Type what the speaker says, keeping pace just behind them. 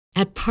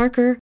At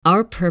Parker,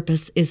 our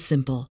purpose is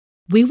simple.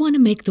 We want to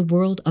make the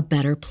world a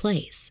better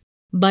place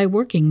by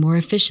working more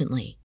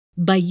efficiently,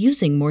 by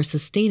using more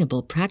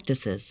sustainable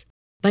practices,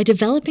 by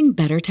developing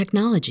better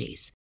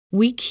technologies.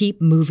 We keep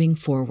moving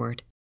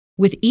forward.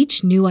 With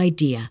each new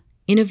idea,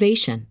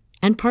 innovation,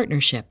 and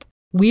partnership,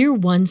 we're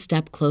one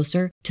step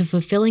closer to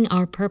fulfilling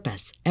our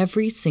purpose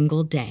every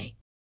single day.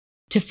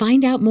 To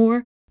find out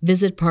more,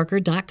 visit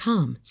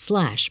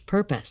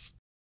parker.com/purpose.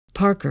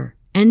 Parker,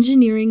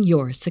 engineering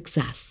your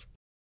success.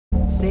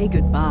 Say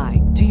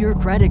goodbye to your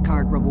credit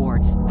card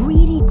rewards.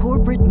 Greedy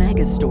corporate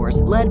mega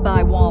stores, led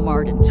by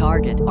Walmart and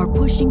Target, are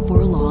pushing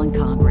for a law in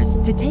Congress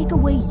to take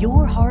away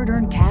your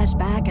hard-earned cash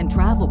back and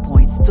travel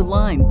points to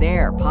line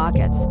their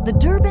pockets. The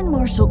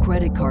Durbin-Marshall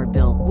credit card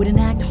bill would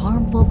enact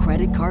harmful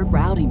credit card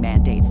routing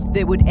mandates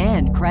that would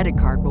end credit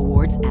card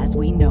rewards as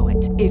we know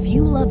it. If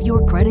you love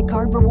your credit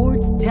card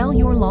rewards, tell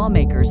your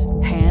lawmakers,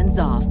 hands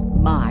off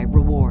my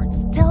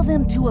rewards. Tell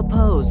them to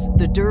oppose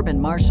the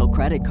Durbin-Marshall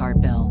credit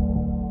card bill.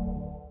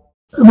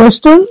 The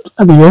Western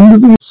and Beyond the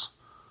Views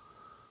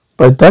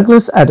by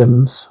Douglas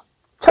Adams.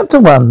 Chapter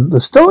 1. The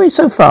story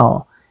so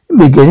far. In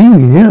the beginning,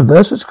 the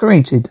universe was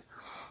created.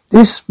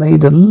 This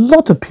made a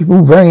lot of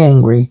people very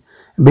angry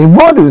and being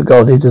widely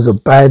regarded as a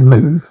bad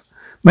move.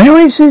 Many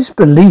races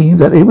believe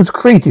that it was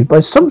created by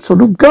some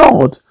sort of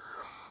god.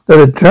 That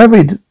the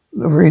Dravid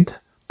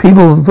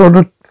people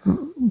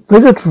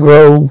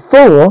Vidatrol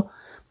 4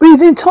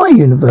 believed the entire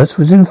universe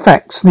was in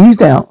fact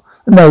sneezed out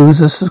the nose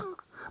as a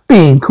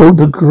being called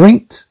the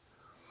Great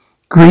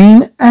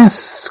Green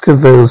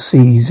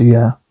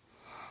Ascavelcesia.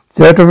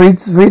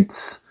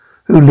 Jadavids,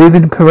 who live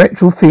in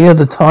perpetual fear of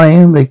the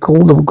time they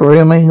call the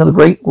grooming of the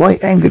great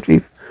white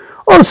handkerchief,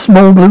 are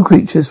small blue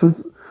creatures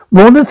with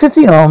more than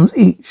 50 arms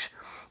each.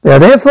 They are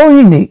therefore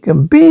unique,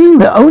 and being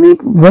the only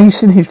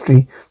race in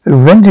history who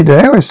invented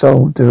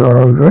aerosol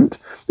deodorant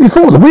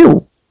before the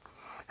wheel.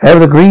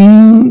 However, the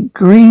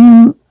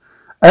green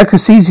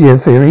Ascavelcesia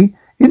theory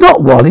is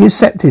not widely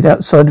accepted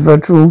outside of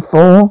Virtual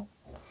 4.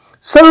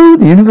 So,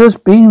 the universe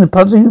being the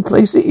puzzling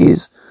place it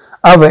is,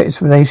 other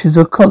explanations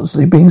are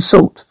constantly being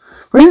sought.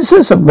 For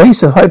instance, a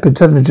race of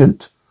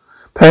hyper-intelligent,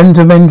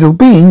 pandamental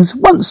beings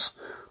once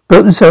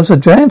built themselves a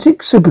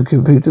gigantic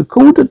supercomputer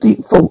called the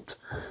Deep Thought,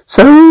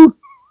 so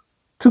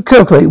to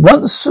calculate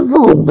once and for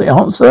all the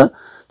answer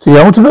to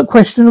the ultimate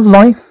question of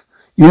life,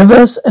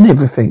 universe, and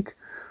everything.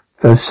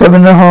 For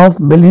 7.5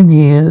 million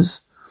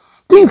years,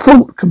 Deep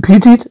Thought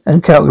computed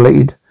and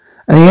calculated,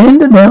 and in the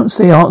end announced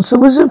the answer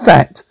was in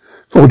fact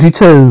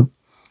 42.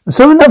 And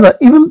so another,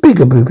 even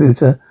bigger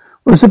computer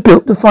was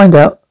built to find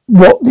out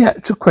what the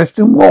actual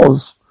question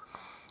was.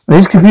 And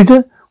this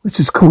computer, which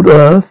is called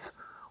Earth,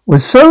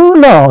 was so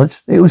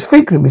large that it was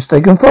frequently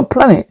mistaken for a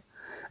planet,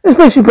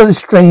 especially by the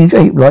strange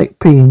ape-like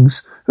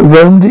beings who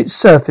roamed its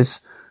surface,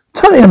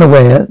 totally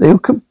unaware they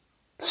were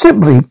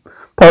simply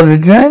part of a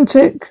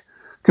gigantic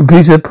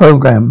computer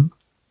program.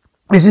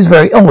 This is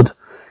very odd,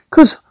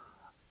 because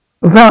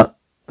without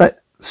that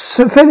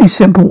fairly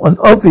simple and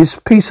obvious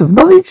piece of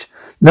knowledge,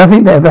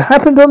 nothing that ever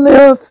happened on the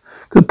Earth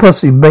could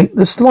possibly make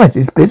the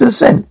slightest bit of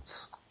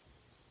sense.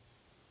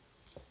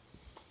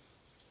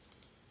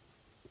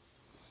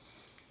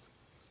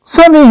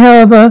 Suddenly,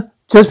 however,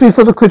 just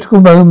before the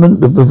critical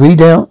moment of the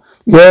readout,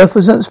 the Earth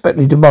was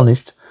unexpectedly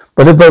demolished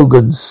by the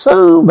Vogons,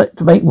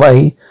 to make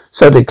way,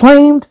 so they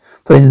claimed,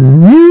 for a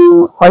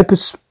new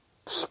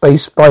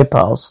hyperspace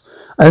bypass,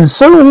 and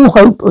so all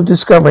hope of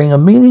discovering a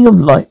meaning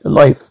of life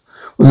was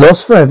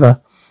lost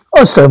forever,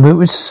 or so it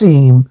would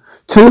seem.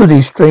 Two of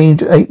these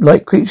strange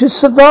ape-like creatures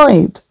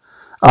survived.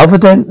 Arthur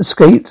Dent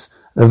escaped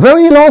at the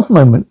very last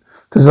moment,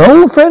 because an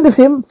old friend of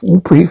him,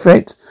 old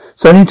prefect,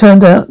 suddenly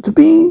turned out to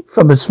be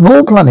from a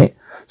small planet,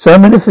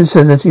 some in the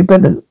vicinity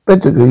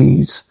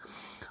Betelgeuse,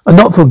 and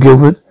not from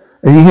Gilbert,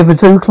 as he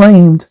hitherto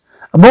claimed.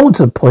 And more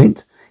to the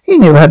point, he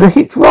knew how to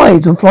hitch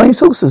rides on flying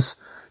saucers.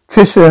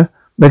 Tricia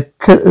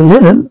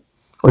McLennan,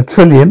 or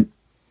Trillium,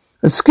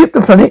 had skipped the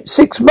planet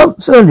 6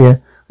 months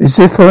earlier with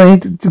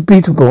Ziphoid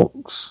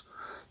Beetlebox,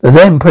 the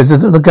then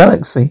president of the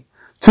galaxy.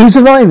 2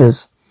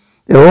 survivors.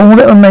 They were all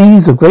that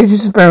remains of the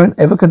greatest experiment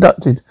ever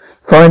conducted, to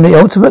find the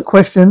ultimate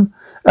question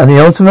and the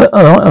ultimate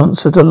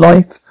answer to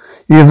life,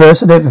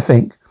 universe, and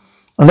everything.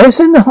 And less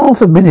than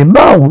 500,000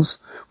 miles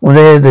from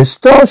there, the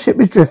starship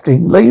is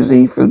drifting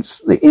lazily through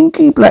the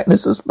inky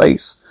blackness of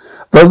space.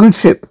 Vogel's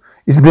ship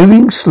is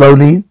moving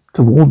slowly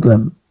toward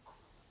them.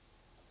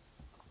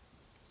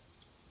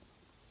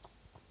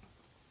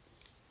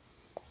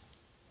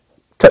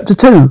 Chapter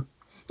 2.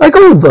 Like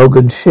all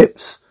Vogel's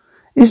ships,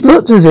 it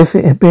looked as if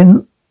it had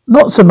been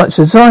not so much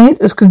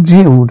designed as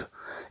congealed.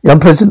 The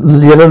unpleasant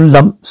yellow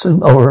lumps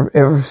and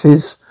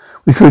orifices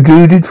which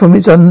protruded from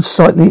its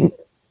unsightly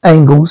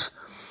angles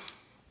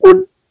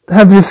would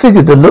have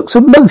disfigured the looks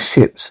of most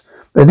ships,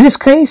 but in this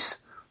case,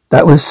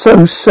 that was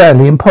so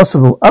sadly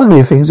impossible.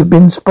 Uglier things have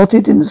been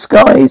spotted in the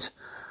skies,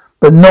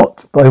 but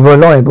not by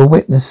reliable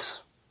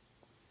witnesses.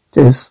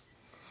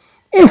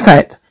 In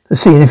fact, to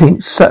see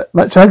anything so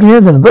much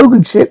uglier than a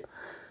Vogon ship,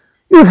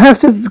 you would have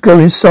to go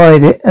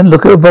inside it and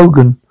look at a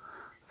Vogon.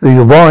 For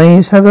your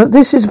wise, however,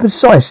 this is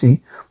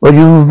precisely what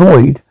you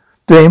avoid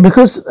doing,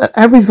 because an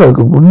average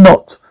Vogan will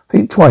not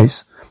think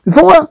twice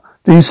before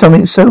doing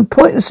something so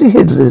pointlessly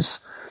hideous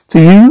to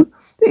you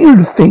that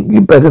you'd think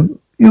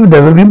you've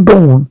never been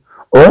born.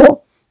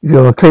 Or, if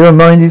you're a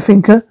clear-minded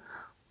thinker,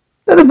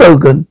 that a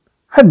Vogan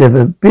had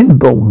never been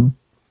born.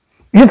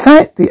 In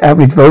fact, the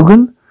average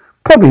Vogan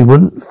probably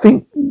wouldn't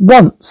think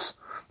once.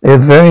 They're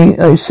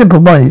very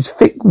simple-minded,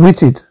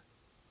 thick-witted,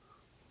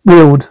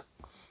 willed,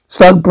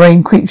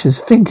 slug-brained creatures.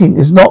 Thinking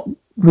is not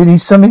really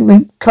something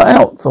they cut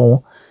out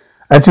for.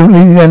 Actually,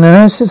 an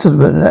analysis of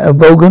a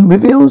Vogan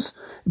reveals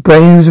the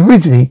brain was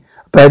originally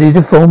a badly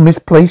deformed,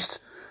 misplaced,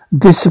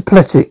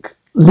 dysplatic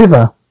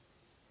liver.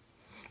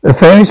 The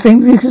fairest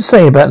thing you can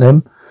say about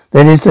them,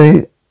 then, is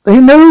they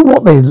know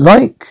what they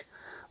like.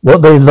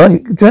 What they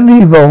like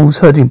generally involves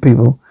hurting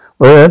people,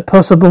 where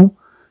possible,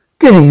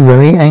 getting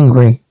very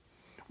angry.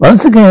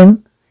 Once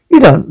again,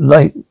 don't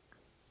like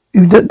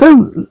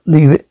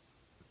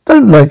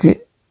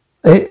it.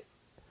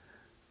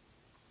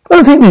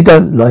 One thing they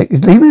don't like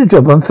is leaving a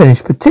job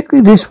unfinished,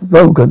 particularly this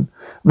Vogan,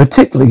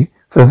 particularly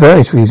for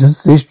various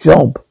reasons, this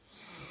job.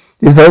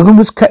 This Vogan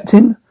was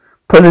Captain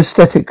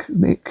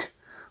Protestetnik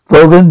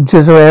Vogan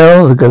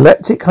Jezreel of the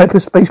Galactic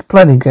Hyperspace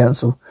Planning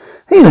Council.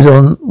 He was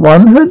on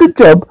one who had the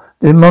job of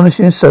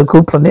demolishing the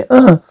so-called planet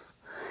Earth.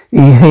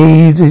 He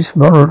heaved his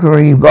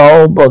monitory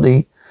vile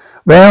body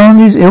round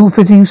his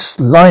ill-fitting,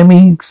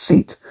 slimy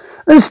seat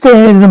and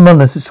stared at the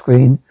monitor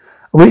screen,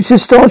 on which the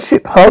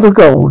starship Heart of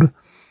Gold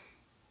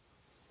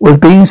was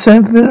being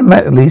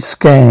systematically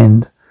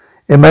scanned.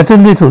 It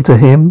mattered little to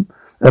him.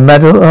 The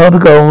matter of Heart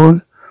of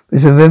Gold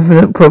was of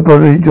infinite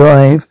probability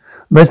drive,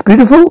 the most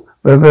beautiful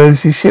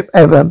revolutionary ship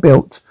ever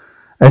built.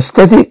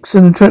 Aesthetics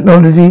and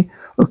technology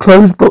were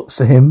closed books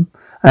to him,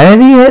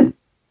 and he had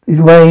his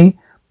way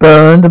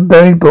burned and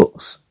buried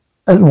books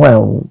as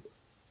well.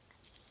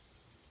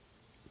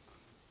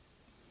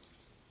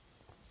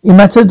 It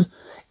mattered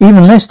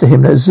even less to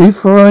him that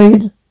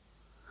Zephyroid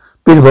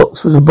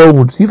Beetlebox was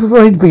aboard.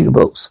 Zephyroid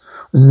Beetlebox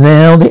was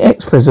now the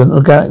ex-president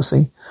of the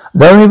galaxy.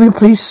 Though every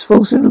police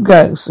force in the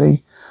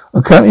galaxy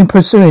are currently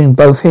pursuing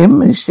both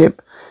him and his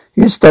ship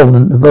he had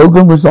stolen, the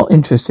Vogan was not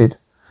interested.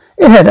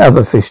 It had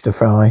other fish to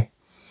fry.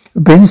 It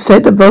had been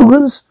said that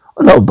Vogans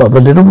are not above a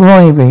little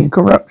rivalry and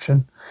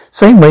corruption,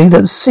 same way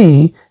that the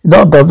sea is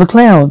not above the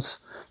clouds.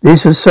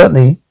 This was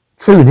certainly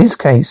true in his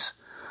case.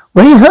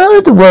 When he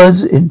heard the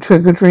words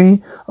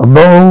integrity or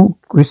moral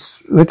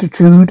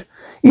rectitude,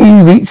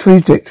 he reached for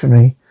his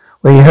dictionary.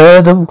 When he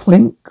heard the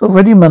clink of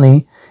ready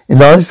money in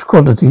large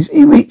quantities,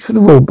 he reached for the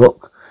rule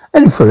book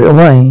and threw it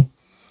away.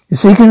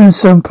 Seeking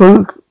so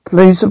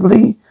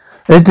plausibly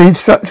the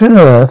destruction of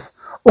Earth,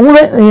 all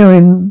that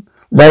therein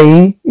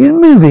lay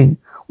in moving,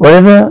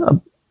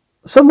 whatever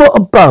somewhat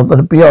above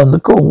and beyond the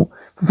call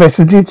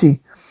professional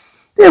duty.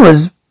 There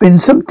was been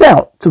some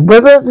doubt to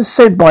whether the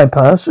said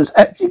bypass was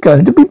actually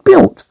going to be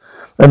built.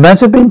 The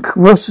matter had been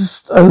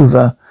crossed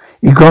over.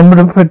 He grumbled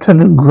a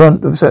pretended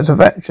grunt of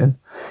satisfaction.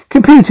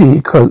 Computer,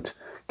 he quote,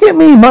 get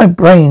me my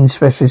brain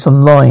specialist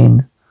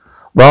online.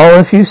 While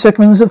a few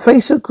seconds the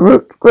face of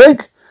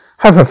Greg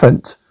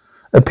Haverfant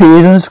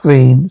appeared on the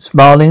screen,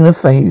 smiling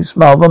the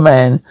smile of a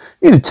man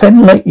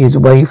 10 light years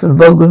away from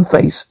the Vogan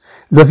face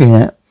looking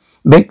at.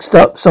 Mixed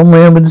up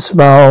somewhere with the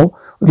smile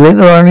was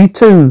Linda only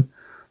too.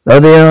 Though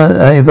they are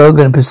a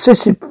Vogan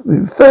persisted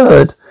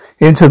referred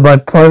him to my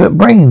private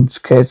brain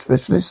care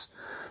specialist.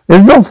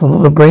 There's not a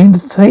lot of brain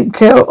to take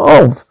care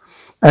of.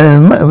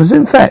 And it was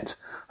in fact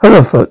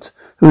Hurlfoot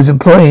who was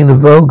employing the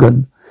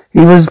Vogan. He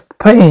was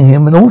paying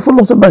him an awful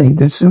lot of money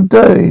to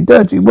do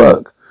dirty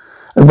work.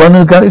 And one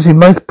of the galaxy's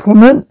most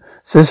prominent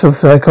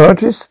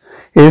psychiatrists,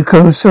 he had a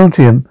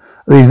consortium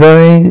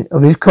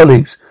of his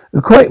colleagues who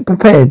were quite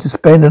prepared to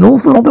spend an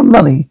awful lot of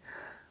money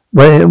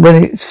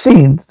when it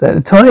seemed that the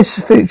entire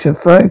future of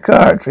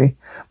psychiatry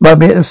might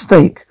be at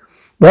stake.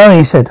 Well,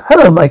 he said,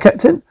 hello, my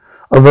captain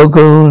of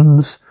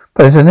Vogan's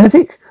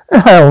Protestetnik,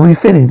 and how are we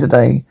feeling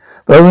today?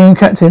 Vogan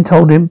captain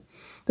told him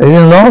that in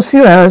the last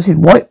few hours he'd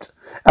wiped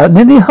out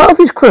nearly half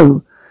his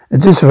crew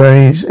and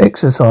disarranged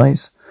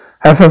exercise.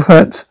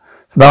 Haverford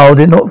smile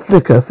did not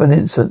flicker for an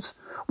instant.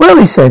 Well,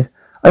 he said,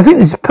 I think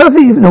this is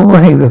perfectly normal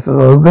behavior for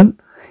Vogan.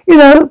 You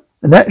know,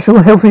 the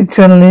natural healthy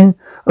channeling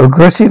of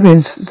aggressive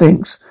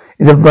instincts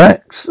in the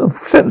acts of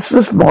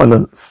senseless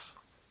violence.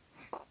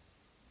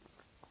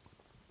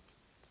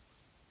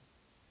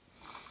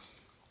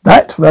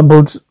 That,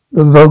 rumbled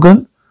the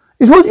Vogan,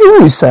 is what you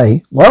always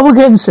say. Well,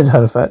 again, said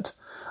Hurlfoot,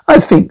 I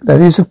think that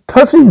is a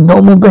perfectly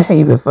normal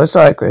behavior for a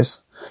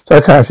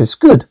psychiatrist.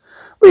 Good.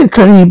 We are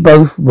clearly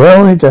both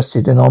well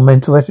adjusted in our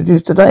mental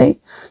attitudes today.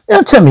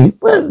 Now tell me,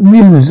 what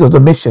news of the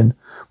mission?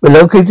 We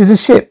located the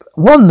ship.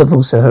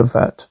 Wonderful, said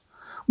Hurlfoot.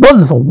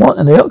 Wonderful. What?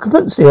 And the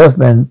occupants, the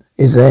Earthmen,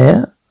 is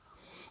there?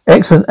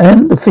 Excellent.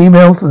 And the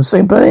female from the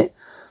same planet?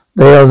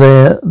 They are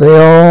there. They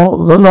are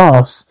the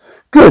last.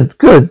 Good,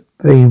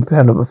 beamed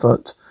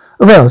Hurlfoot.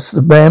 Who else?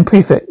 The man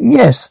prefect?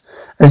 Yes.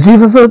 And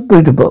Zephyroid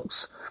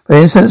Beetlebox. For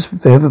instance,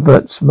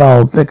 Hurlfoot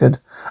smiled flickered.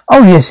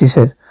 Oh yes, he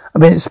said.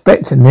 I've been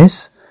expecting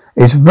this.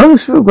 It's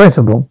most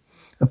regrettable.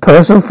 A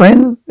personal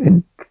friend,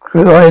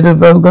 inquired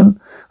Vaughan,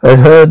 who had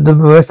heard the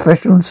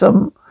profession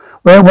somewhere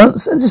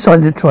once and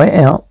decided to try it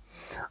out.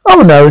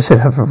 Oh no, said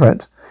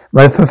Hufflepuff.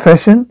 My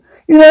profession,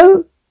 we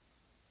do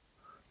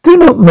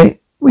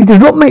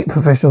not make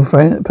personal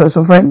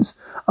friends.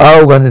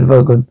 Oh, grunted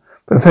Vaughan.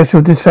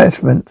 Professional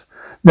detachment.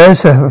 No,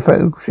 said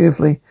Hufflepuff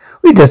cheerfully.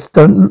 We just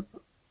don't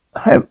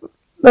have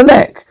the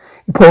knack.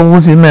 He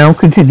paused, his mouth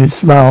continued to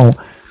smile,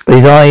 but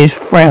his eyes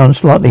frowned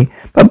slightly.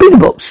 But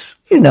Beetleborgs,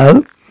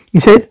 he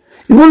said,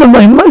 is one of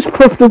my most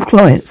profitable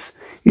clients.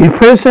 His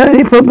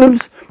personality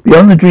problems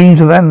beyond the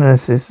dreams of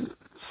analysis.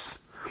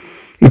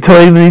 He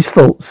toyed with his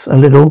faults a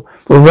little,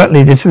 but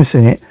rightly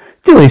dismissing it.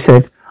 Still, he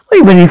said, are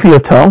you ready for your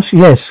task?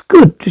 Yes.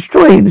 Good.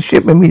 Destroy the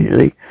ship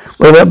immediately.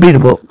 What about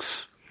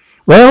Beetleborgs?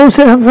 Well,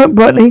 said Hufflepuff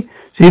brightly,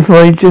 see if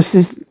I just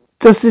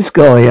this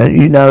guy,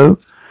 He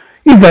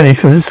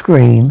vanished from the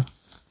screen.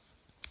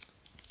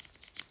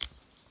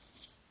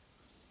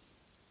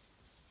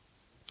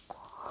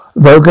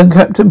 Vaughan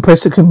Captain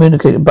pressed the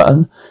communicator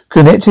button,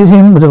 connected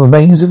him with the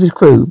remains of his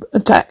crew.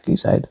 Attack, he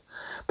said.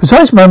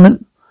 Precise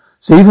moment,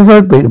 Stephen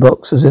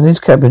Beetleborgs was in his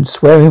cabin,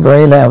 swearing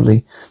very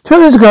loudly. 2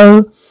 hours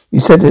ago, he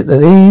said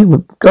that he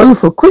would go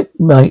for a quick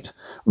night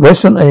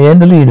restaurant at the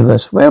end of the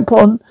universe.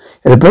 Whereupon,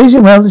 he had a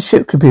blazing round the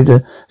ship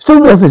computer,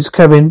 stormed off his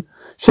cabin,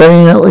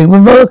 showing that he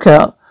would work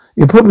out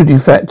the probability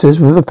factors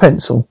with a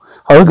pencil.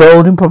 Whole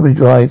gold in probability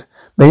drive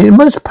made it the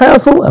most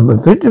powerful and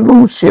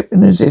predictable ship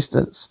in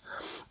existence.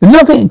 There's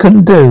nothing it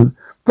couldn't do,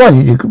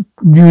 provided you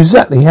knew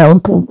exactly how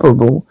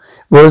improbable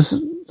was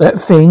that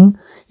thing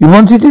you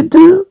wanted it to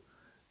do.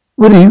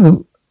 Would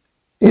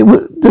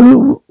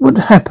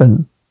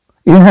happen.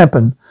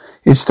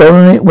 He'd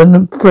stolen it when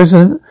the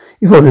president,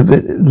 he thought of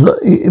it,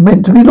 he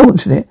meant to be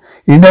launching it.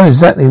 He didn't know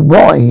exactly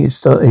why he'd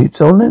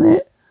stolen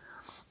it.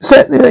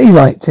 Except that he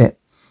liked it.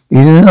 He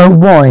didn't know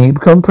why he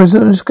became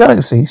president of this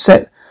galaxy.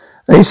 Except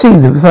that it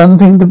seemed a fun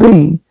thing to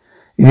be.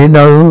 He didn't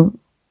know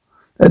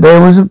that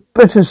there was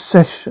better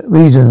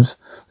reasons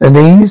than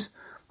these,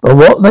 but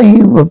what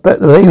they were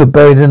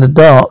buried in the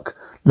dark,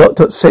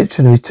 locked up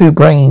section of his two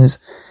brains.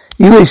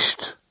 He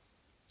wished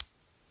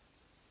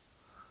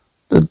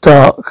the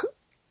dark,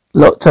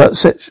 locked up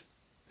section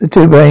the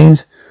two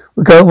brains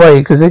would go away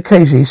because they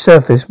occasionally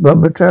surfaced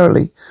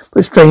momentarily,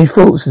 but strange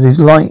thoughts in his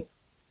light,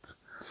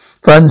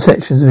 fun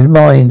sections of his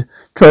mind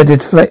tried to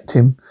deflect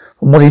him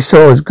from what he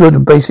saw as good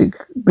and basic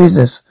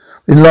business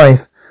with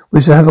life,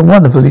 which to have a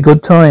wonderfully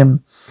good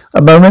time.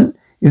 A moment,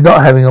 he was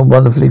not having a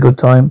wonderfully good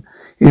time.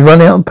 He was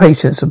running out of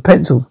patience and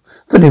pencil,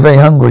 feeling very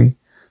hungry.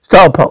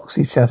 Starpox,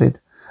 he shouted.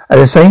 At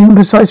the same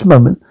precise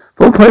moment,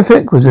 Full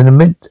Prefect was in the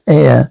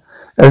mid-air.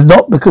 It was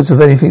not because of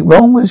anything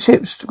wrong with the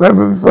ship's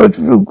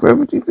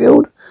gravity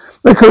field,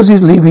 but because he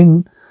was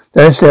leaving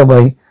down a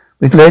stairway,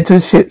 which led to the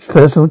ship's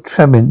personal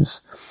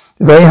cabins.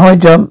 A very high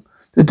jump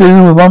to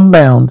do with one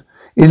bound.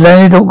 He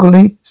landed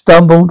awkwardly,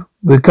 stumbled,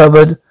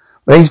 recovered,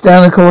 raced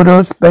down the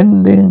corridor,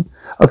 spending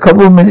a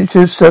couple of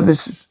miniature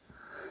service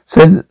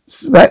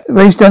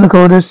raced down the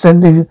corridor,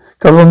 sending a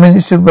couple of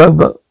miniature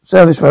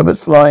service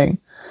robots flying.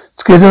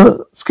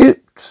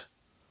 Skipped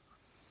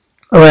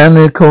around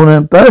the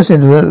corner, burst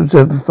into the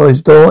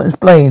observatory's door, and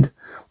explained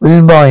with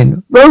his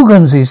mind.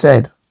 Vaughan's, he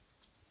said.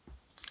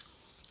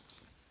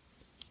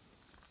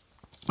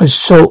 A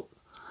short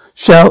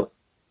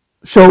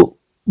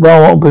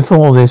while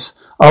before this,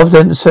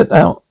 Arthur set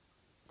out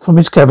from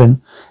his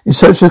cabin in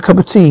search of a cup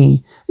of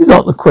tea. It was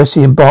not the quest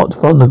he embarked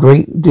upon a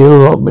great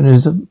deal of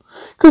optimism,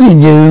 because he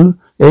knew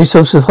the only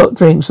source of hot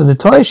drinks on the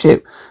entire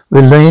ship were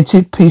a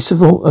limited piece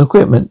of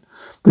equipment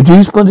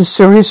produced by the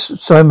Sirius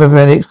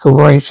Cybernetics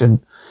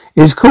Corporation.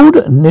 It is called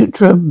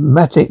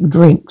Nutramatic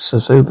Drinks, a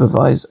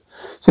supervisor.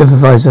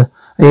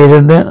 And he had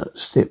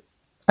announced it.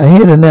 And he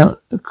had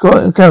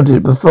accounted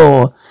it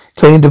before,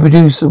 claiming to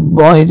produce the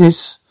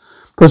widest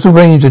possible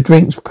range of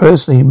drinks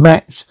personally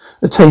matched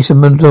the taste and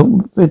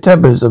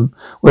metabolism,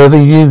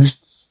 wherever you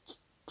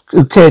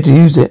care to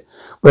use it.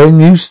 When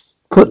you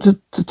put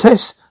to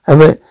test,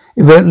 however,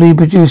 eventually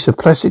produced a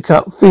plastic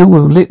cup filled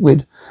with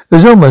liquid. It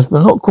was almost,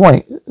 but not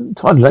quite,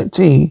 entirely like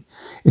tea.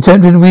 He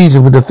attempted to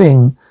reason with the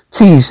thing.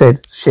 Tea, he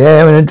said.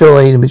 Share and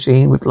enjoy, the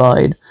machine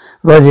replied,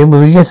 providing him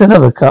with yet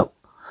another cup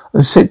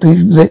of sickly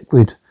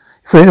liquid.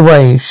 He threw it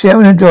away. Share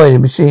and enjoy, the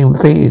machine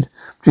repeated.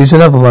 Produce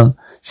another one.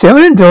 Share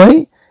and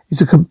enjoy is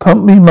the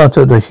company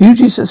motto of the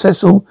hugely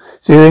successful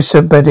Sirius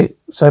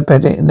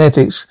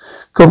Cybernetics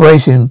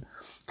Corporation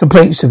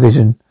Complaints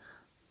Division,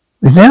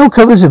 which now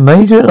covers the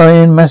major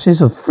iron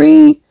masses of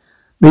 3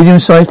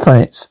 medium-sized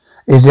planets.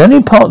 It is the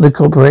only part of the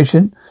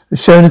corporation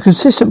that's shown a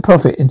consistent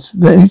profit in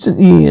recent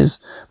years.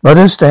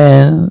 Motto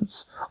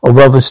stands, or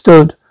rather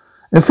stood,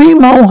 in a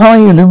 3-mile-high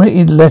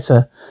illuminated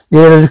letter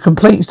near the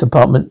complaints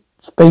department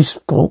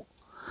spaceport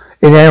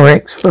in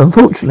RX. But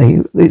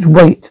unfortunately, its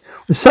weight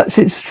was such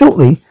that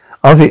shortly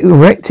after it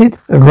erected,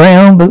 the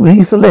ground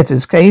beneath the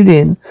letters caved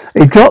in.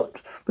 It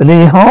dropped for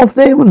nearly half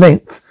their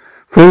length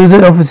through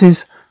the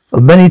offices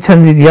of many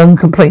talented young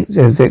complaints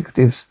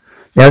executives,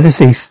 now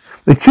deceased.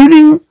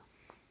 Protruding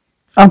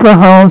upper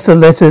halves of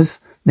letters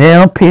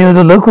Now appear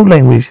the local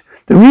language.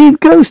 The reed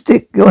go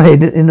stick your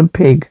head in a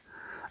pig.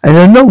 And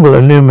a novel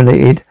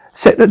illuminated,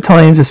 set at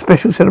times a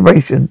special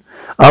celebration.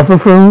 Arthur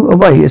threw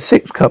away a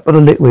 6 cup of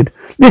the liquid.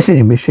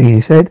 Listening machine,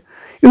 he said.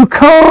 You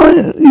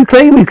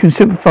claim you can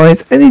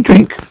sympathize any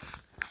drink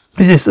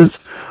resistance.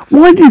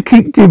 Why do you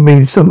keep giving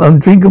me some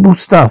undrinkable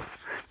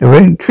stuff? The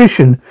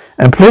nutrition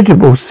and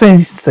pleasurable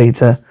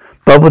sensator,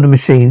 bubbled the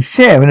machine.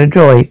 Share and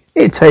enjoy.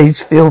 It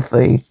tastes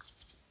filthy.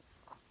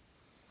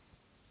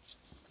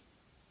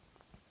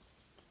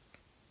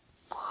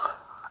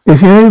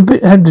 If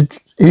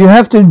you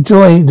have to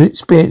enjoy the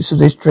experience of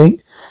this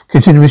drink,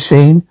 continued the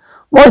machine,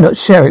 why not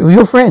share it with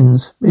your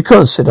friends?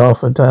 Because, said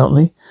Arthur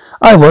doubtfully,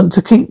 I want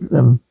to keep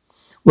them.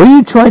 Will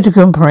you try to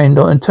comprehend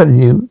what I'm telling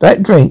you?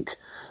 That drink,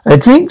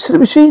 said the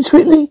machine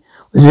sweetly,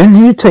 was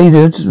originally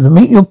tailored to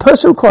meet your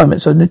personal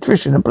requirements of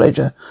nutrition and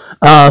pleasure.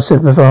 Ah,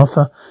 said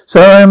Arthur,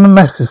 so I am a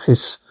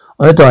masochist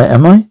on a diet,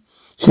 am I?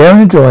 Share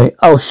and enjoy.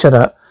 Oh, shut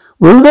up.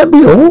 Will that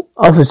be all?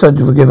 Arthur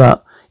started to give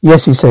up.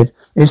 Yes, he said.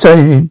 He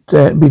decided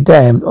to be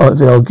damned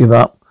if I'll give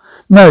up.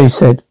 No, he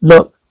said.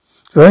 Look,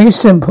 it's very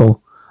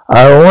simple.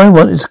 All I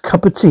want is a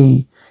cup of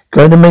tea.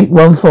 Going to make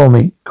one for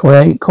me.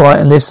 Quiet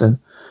and listen.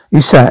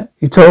 He sat.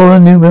 He told a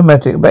new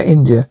romantic about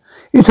India.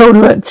 He told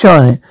her about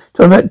China. He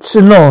told her about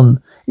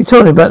Ceylon. He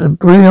told her about the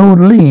broiled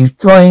leaves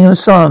drying in the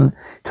sun.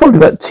 He told her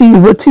about tea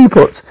over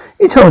teapots.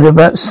 He told her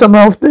about summer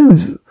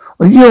afternoons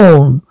on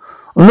yawn.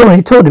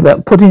 He told her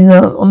about putting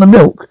on the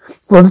milk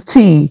for the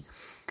tea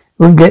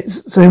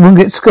so he wouldn't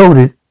get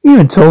scolded. He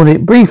even told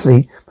it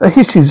briefly about the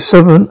history of the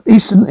Southern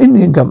Eastern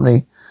Indian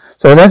Company.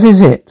 So that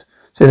is it,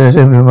 said the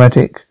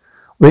diplomatic.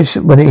 Which,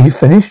 when he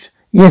finished,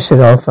 yes,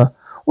 said Arthur.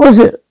 What is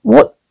it?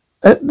 What?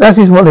 That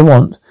is what they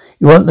want.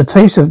 You want the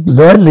taste of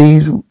dried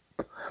leaves,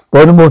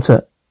 boiled in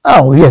water.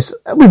 Oh, yes,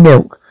 with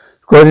milk.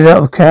 Squirted out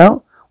of a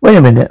cow. Wait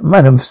a minute,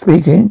 madam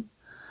speaking.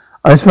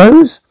 I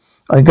suppose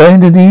I'm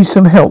going to need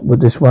some help with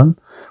this one,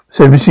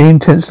 said the machine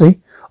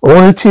tensely.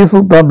 All the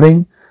cheerful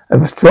bubbling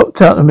had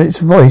dropped out of its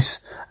voice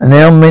and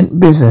now meant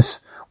business.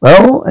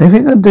 Well,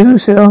 anything I can do,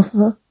 said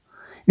Arthur.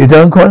 You've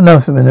done quite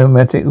enough, the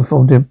pneumatic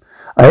informed him.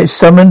 I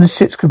summoned the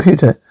ship's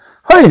computer.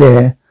 Hi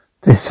there,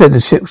 said the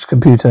ship's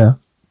computer.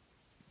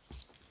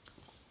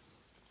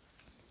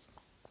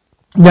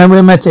 Now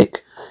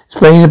pneumatic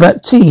explained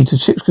about tea to the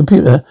ship's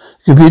computer.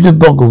 The computer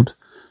boggled,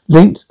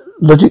 linked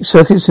logic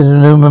circuits in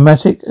the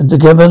pneumatic, and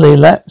together they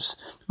lapsed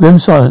to grim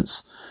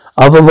silence.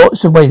 Arthur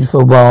watched and waited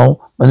for a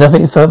while, but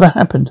nothing further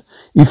happened.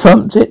 He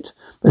thumped it,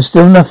 but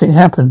still nothing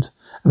happened.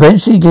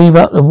 Eventually he gave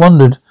up and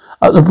wandered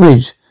up the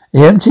bridge, the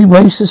empty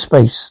waste of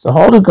space. The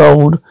heart of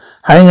gold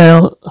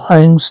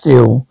hang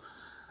still.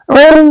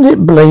 Around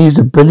it blazed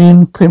a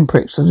billion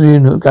pinpricks of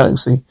the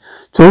galaxy.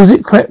 Towards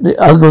it crept the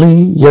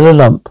ugly yellow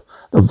lump,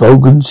 the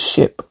Vogan's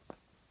ship.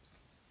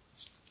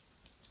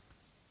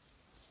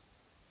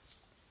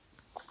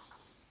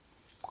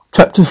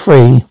 Chapter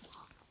 3.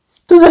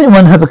 Does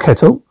anyone have a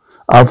kettle?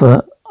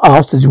 Arthur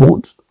asked as he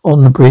walked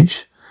on the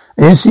bridge.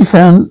 And as he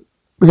began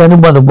to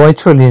wonder why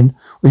Trillian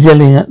was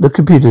yelling at the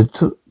computer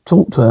to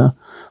talk to her.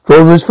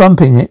 Freud was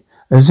thumping it,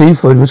 and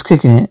Zephod was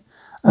kicking it.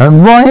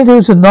 And why there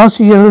was a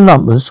nasty yellow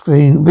lump on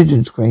the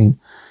vision screen.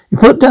 He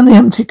put down the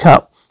empty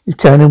cup he's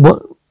carrying and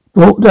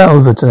walked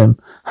over to them.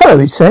 Hello,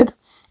 he said.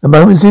 The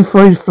moment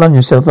Zephod flung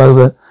himself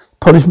over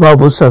polished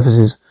marble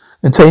surfaces,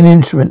 containing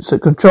instruments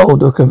that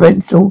controlled a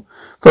conventional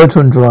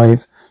photon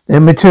drive,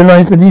 then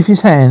materialized beneath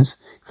his hands.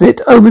 He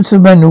flipped over to the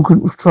manual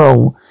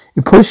control.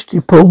 He pushed, he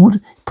pulled, he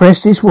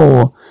pressed, he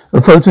swore.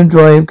 The photon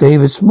drive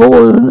gave a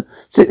small,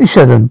 sickly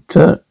shudder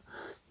to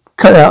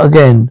cut out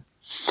again.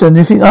 Send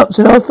anything up,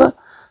 said Arthur.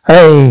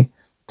 Hey,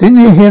 didn't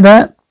you hear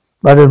that?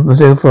 Muttered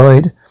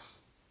Zephod.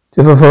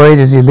 Zephod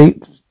as he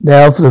leaped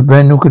now for the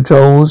manual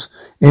controls,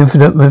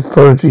 infinite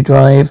laboratory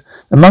drive.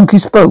 The monkey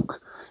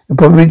spoke. The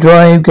laboratory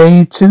drive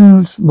gave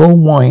 2 small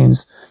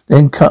whines,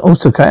 then cut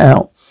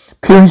out.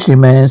 Purity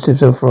man, said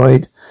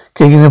Zephod,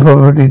 kicking the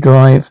laboratory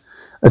drive.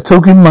 A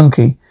talking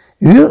monkey.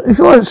 If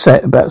you're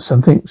upset about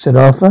something, said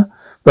Arthur.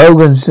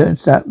 Vogan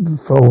snapped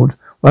forward.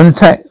 One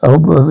attack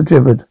over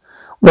gibbered.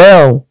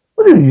 Well,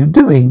 what are you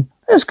doing?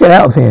 Let's get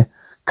out of here.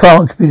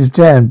 Can't, computer's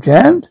jammed.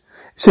 Jammed?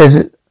 Says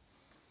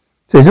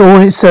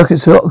all its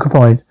circuits are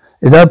occupied.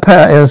 There's no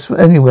power else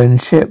anywhere in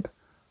the ship.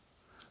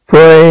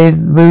 Freud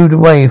moved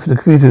away from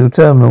the computer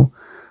terminal,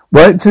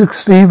 wiped the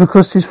sleeve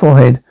across his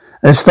forehead,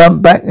 and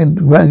slumped back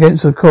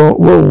against the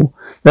wall.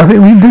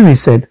 Nothing we can do, he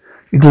said.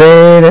 He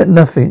glared at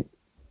nothing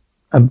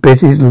and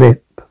bit his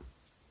lip.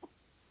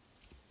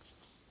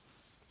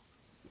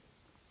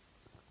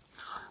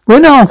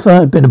 When Arthur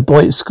had been a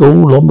boy at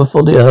school, long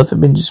before the earth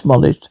had been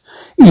demolished,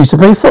 he used to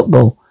play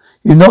football.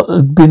 You've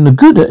not been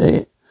good at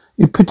it.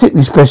 Your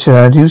particularly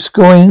speciality was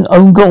scoring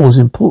own goals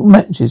in important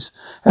matches.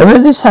 However,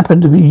 this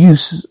happened to be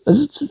used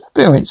as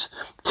experience,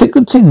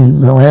 particularly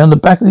tingling around the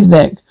back of his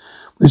neck,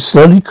 which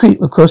slowly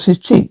creeped across his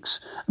cheeks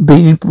and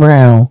beat his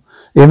brow.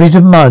 The image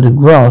of mud and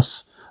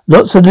grass,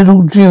 lots of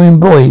little jeering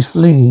boys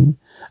fleeing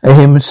at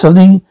him, and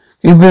suddenly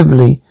came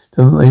vividly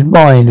to his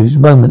mind of his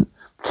moment.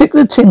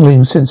 Particular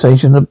tingling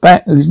sensation on the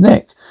back of his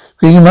neck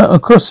gleaming out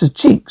across his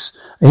cheeks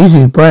and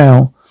his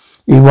brow.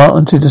 He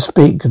wanted to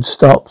speak and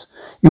stopped.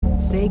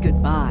 Say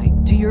goodbye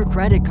to your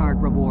credit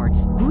card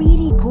rewards.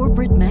 Greedy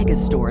corporate mega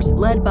stores,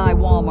 led by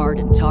Walmart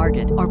and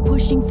Target, are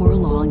pushing for a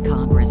law in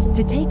Congress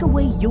to take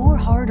away your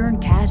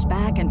hard-earned cash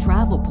back and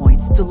travel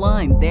points to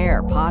line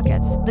their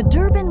pockets. The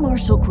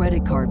Durbin-Marshall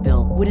credit card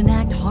bill would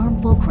enact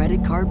harmful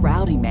credit card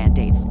routing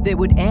mandates that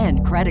would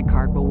end credit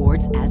card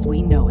rewards as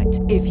we know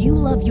it. If you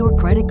love your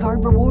credit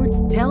card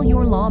rewards, tell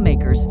your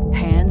lawmakers,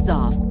 hands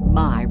off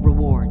my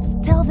rewards.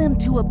 Tell them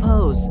to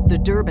oppose the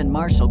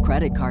Durbin-Marshall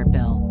credit card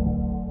bill.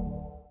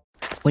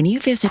 When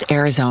you visit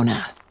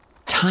Arizona,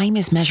 time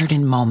is measured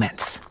in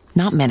moments,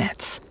 not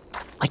minutes.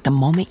 Like the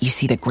moment you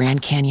see the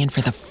Grand Canyon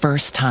for the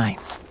first time.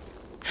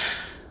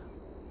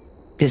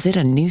 Visit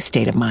a new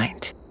state of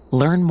mind.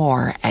 Learn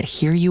more at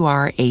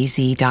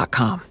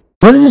hereyouareaz.com.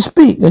 Wanted to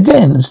speak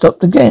again and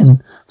stopped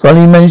again.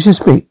 Finally managed to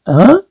speak.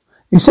 Huh?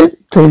 He said,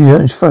 clearly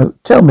out his throat.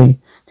 Tell me,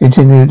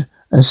 continued,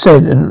 and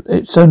said, and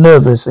it so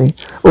nervously.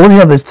 All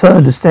the others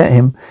turned to stare at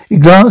him. He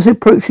glanced at the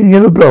approaching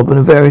yellow blob on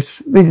a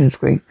various vision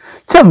screen.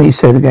 Tell me, he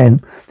said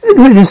again. Did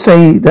you really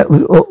say that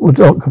was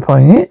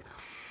occupying it?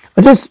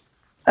 I just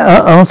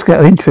asked out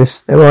of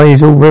interest. Their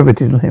eyes all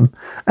riveted on him.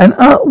 And,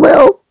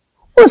 well,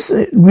 what's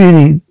it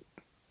really?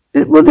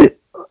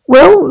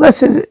 Well,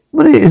 that's it.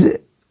 What is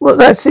it? Well,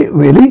 that's it,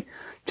 really.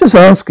 Just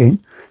asking.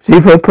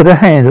 Seaford put a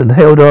hand and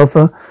held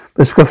Arthur by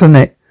the scruff of the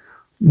neck.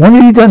 What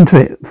have you done to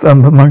it,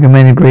 Monkey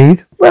Man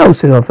agreed. Well,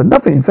 said Arthur,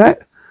 nothing in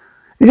fact.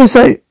 You just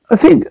say, I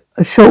think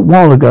a short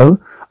while ago,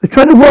 I was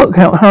trying to work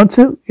out how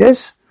to,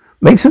 yes,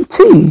 make some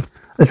tea.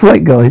 That's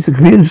right, guys. The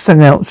computer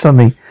sang out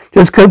suddenly,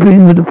 just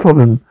coping with the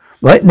problem.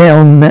 Right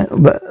now,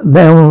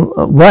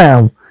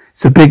 wow,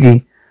 it's a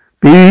biggie.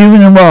 Be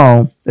even a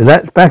while.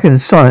 That's back in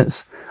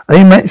science.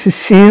 Only match the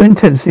sheer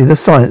intensity of the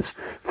science.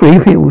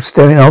 3 people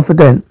staring at Arthur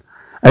Dent.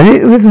 And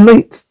it was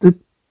late to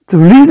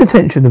relieve the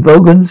tension. The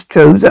Vogons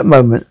chose that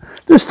moment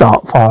to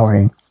start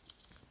firing.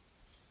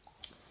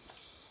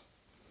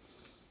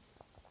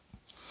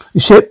 The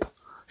ship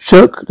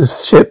shook. The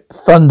ship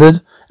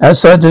thundered.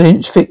 Outside the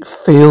inch-thick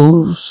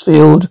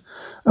field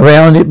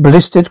around it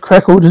blistered,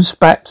 crackled and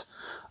spat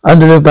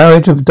under the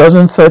barrage of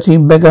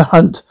 13 mega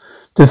hunt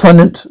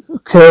defiant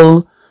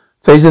kill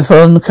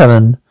Phasophone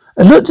cannon.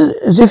 It looked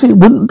as if it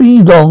wouldn't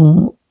be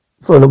long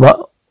for a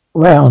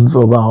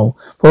while.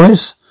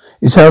 Boris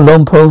is how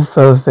long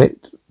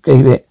Perfect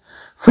gave it.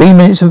 3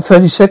 minutes and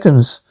 30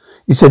 seconds,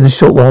 he said a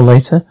short while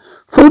later.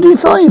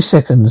 45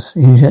 seconds,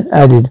 he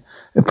added.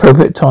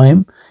 Appropriate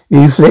time.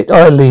 He flicked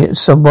idly at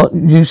somewhat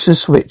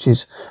useless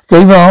switches.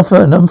 Gave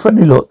Arthur an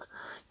unfriendly look.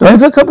 Time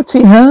for a cup of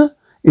tea, huh?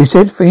 He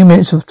said. 3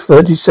 minutes and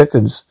 30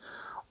 seconds.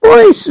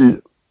 Why,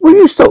 will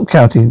you stop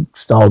counting?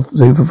 Snarled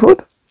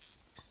Superfoot.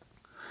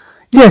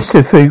 Yes,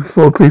 said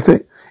Ford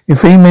Prefect. In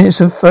 3 minutes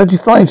and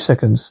 35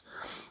 seconds.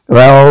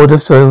 Around the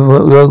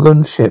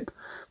Zogan ship.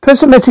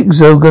 Pessimistic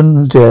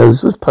Zogan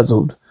Jez was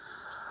puzzled.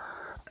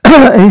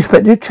 He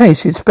expected a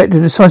chase. He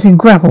expected a sighting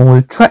grapple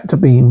with tractor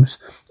beams.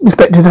 He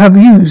expected to have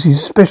used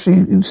his specially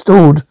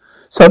installed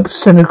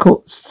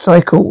sub-cycle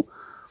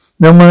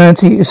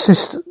normality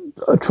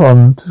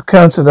assistron to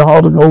counter the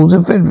Hardenholz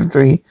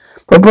infantry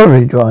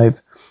probability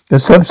drive. The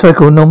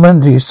sub-cycle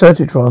normality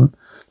assistron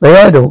lay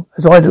idle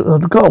as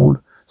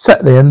gold,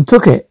 sat there and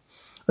took it.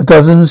 A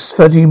dozen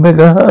 30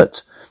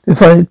 megahertz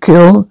defined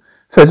kill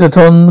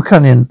Phasophone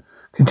cannon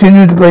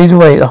continued to blaze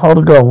away at the heart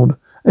of gold,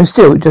 and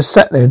still it just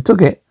sat there and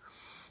took it.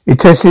 He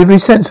tested every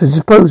sense at his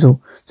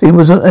disposal, so he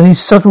wasn't any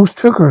subtle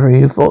trickery,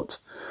 he thought.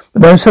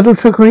 But no subtle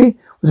trickery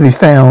was to be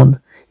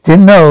found. He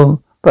didn't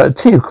know about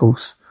the tea, of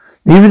course.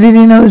 Neither did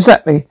he know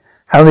exactly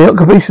how the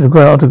occupation of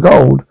Ground to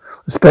Gold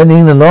was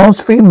spending the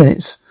last 3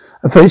 minutes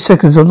and 30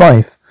 seconds of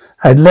life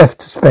had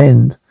left to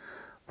spend.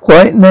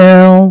 Right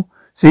now,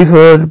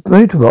 Seaford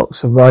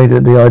Butterbox arrived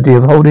at the idea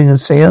of holding a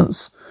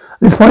seance. At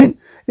this point,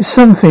 it's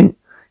something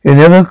he was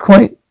never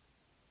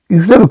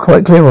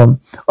quite clear on.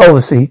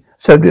 Obviously,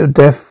 subject of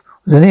death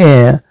was in the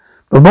air,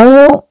 but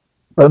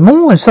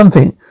more is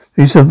something to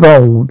be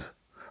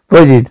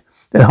avoided,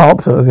 then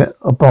harped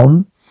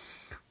upon.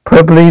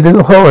 Probably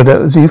the horror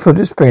that Seaford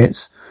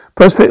experienced,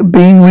 prospect of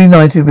being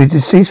reunited with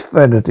deceased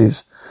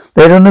relatives,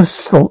 led on the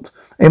thought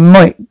it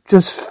might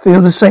just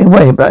feel the same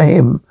way about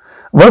him.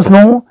 And what's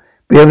more,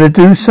 be able to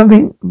do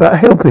something about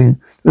helping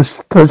to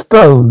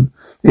postpone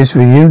this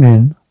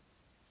reunion.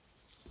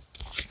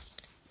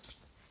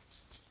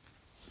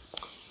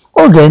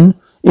 Or again,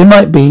 it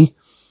might be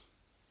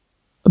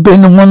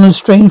been one of the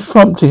strange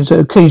promptings that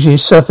occasionally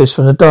surface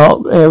from the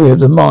dark area of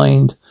the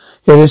mind,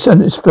 yet is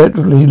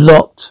unexpectedly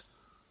locked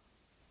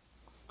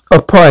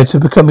up prior to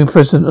becoming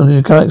president of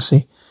the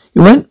galaxy.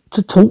 You went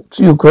to talk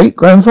to your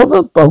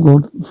great-grandfather?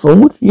 Boggled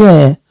Ford.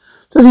 Yeah.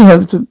 Does he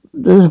have to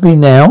be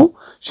now?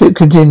 Ship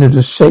continued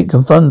to shake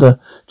and thunder.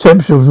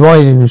 Temperature was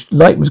rising, the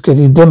light was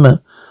getting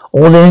dimmer.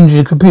 All the energy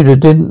of the computer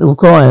didn't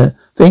require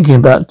thinking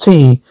about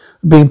tea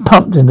being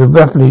pumped into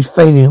rapidly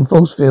fading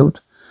force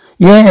field.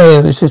 Yeah,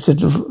 insisted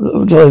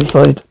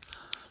Floyd.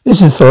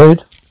 Listen,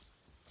 Floyd.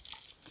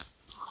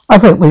 I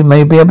think we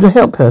may be able to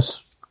help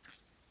us.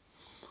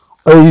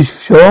 Are you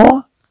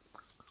sure?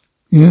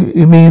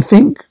 You mean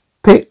think?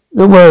 Pick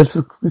the words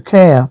with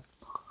care.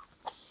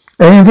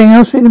 Anything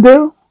else we can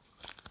do?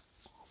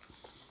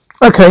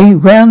 Okay,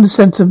 round the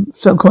center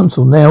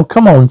console now.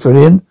 Come on,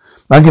 Trillian.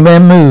 Monkey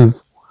Man,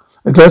 move.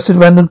 I clustered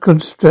around the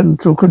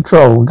central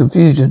control in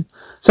confusion.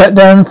 Sat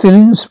down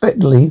feeling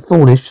expectantly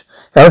foolish.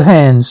 Held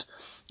hands.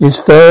 His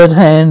third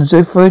hand,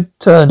 Zifrid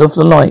turned off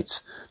the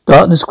lights.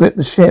 Darkness gripped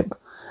the ship.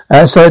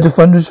 Outside the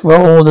thunderous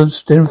roar of the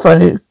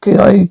Stinfighted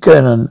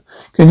cannon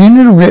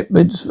continued to rip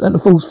at the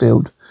force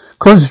field.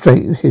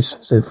 Concentrate,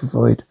 hissed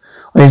Zifrid.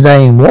 On his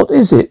name, what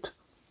is it?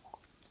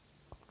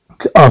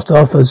 Asked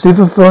Arthur.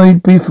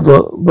 Zifrid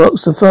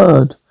Beeferbox the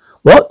third.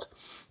 What?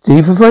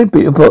 Zifrid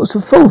Beeferbox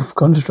the fourth.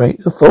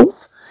 Concentrate. The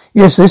fourth?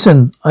 Yes,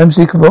 listen. I'm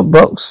Zifrid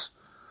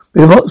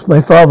Beeferbox.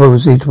 My father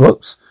was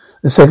Zifrid.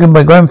 The second,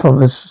 my grandfather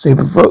was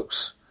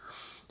Zifrid.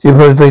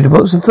 Zifrid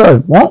Beeferbox the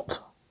third. What?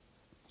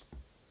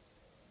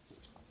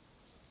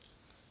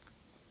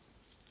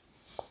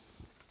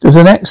 There's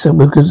an accent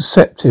with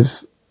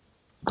contraceptive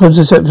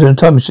in a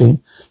time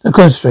machine. Now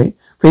concentrate.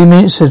 3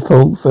 minutes, said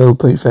Phil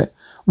Prefect.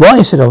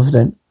 Why, said Arthur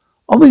then.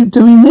 Are we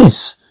doing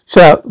this?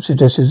 Shut up,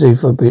 suggested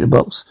Zifrid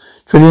Beeferbox.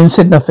 Trillian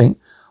said nothing.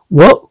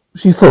 What,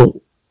 she thought,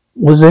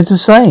 was there to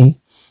say?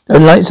 The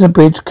lights of the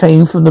bridge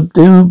came from the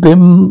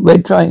dim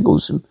red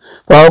triangles in the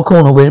far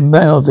corner where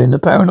Melvin, the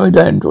paranoid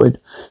android,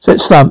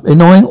 sat slumped,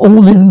 ignoring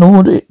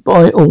it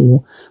by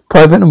all,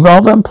 private and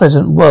rather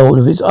unpleasant world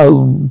of its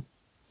own.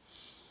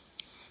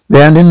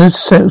 Round in the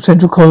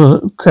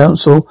central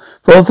council,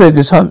 4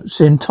 figures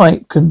hunched in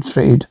tight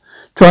concentrated,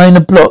 trying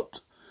to blot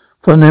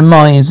from their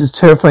minds the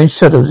terrifying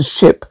shadow of the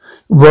ship,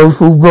 the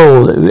woeful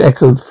roar that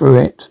echoed through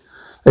it.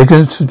 They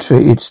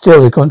concentrated, and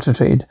still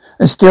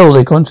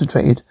they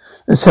concentrated.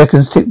 The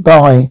seconds ticked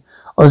by.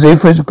 On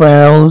Zifrid's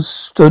brows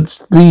stood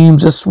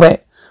beams of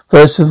sweat,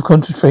 first of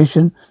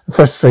concentration, of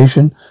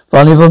frustration,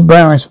 finally of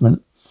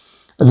embarrassment.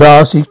 At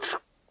last he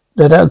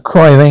let out a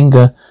cry of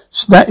anger,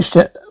 snatched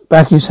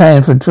back his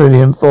hand from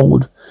Trillian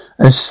Ford,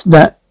 and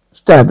stabbed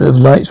at the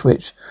light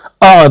switch.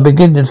 I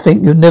begin to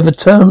think you'll never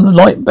turn the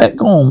light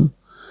back on,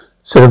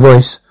 said a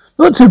voice.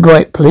 Not too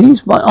bright,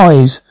 please. My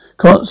eyes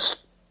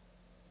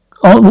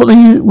aren't what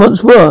they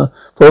once were.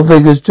 4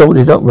 figures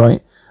jolted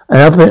upright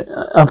and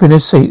up in their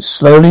seats.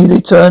 Slowly they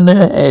turned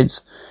their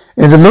heads,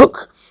 and the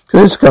look to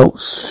their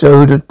scalps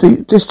showed a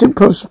distant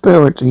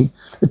prosperity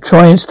to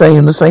try and stay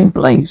in the same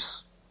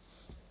place.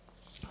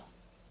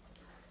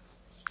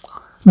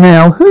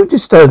 Now, who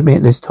disturbed me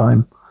at this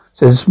time?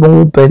 Said a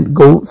small, bent,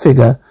 gaunt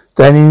figure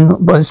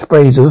standing by the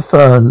sprays of the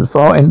fern at the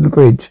far end of the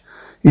bridge.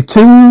 His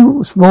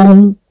 2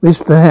 small,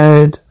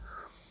 whisper-haired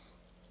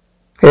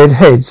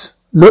heads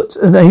looked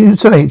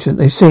so ancient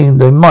they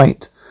seemed they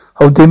might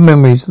hold dim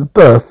memories of the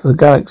birth of the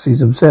galaxies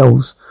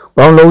themselves.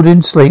 While lulled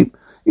in sleep,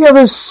 the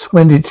other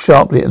squinted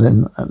sharply at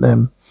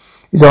them.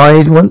 His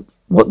eyes weren't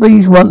what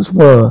these once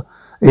were.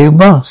 They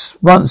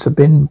must once have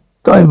been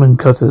diamond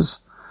cutters.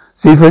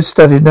 Zifrid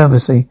studied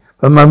nervously.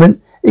 For a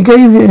moment, he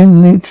gave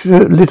him a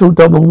little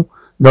double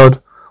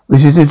nod,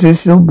 which is a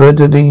traditional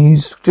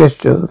Bernadinese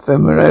gesture of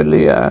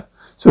familiarity,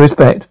 so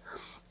respect.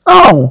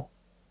 Oh!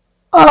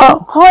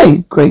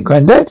 Hi,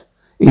 great-granddad,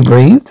 he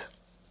breathed.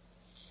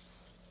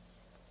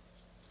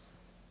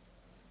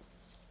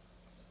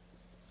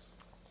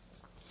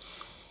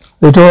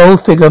 The tall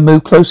figure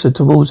moved closer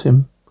towards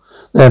him.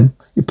 Then,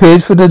 he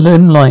peered through the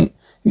dim light.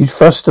 He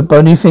thrust a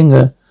bony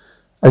finger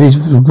at his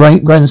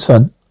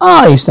great-grandson.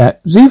 Ah, he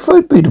snapped.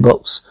 Zifrid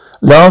Beeferbox.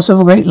 Last of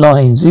a great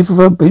line.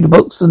 Zifrid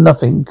Beeferbox the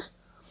nothing.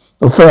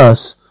 Or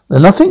first. The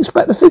nothing?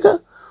 Spat the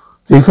figure.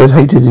 Zifrid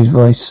hated his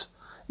voice.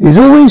 It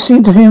always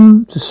seemed to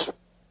him to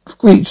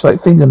screech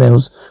like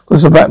fingernails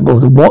across the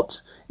backboard of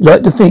what he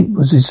liked to think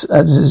was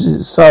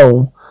his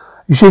soul.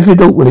 He shifted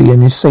awkwardly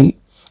in his seat.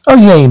 Oh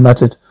yeah, he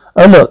muttered.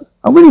 Oh look,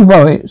 I'm really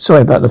worried.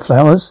 Sorry about the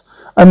flowers.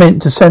 I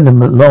meant to send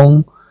them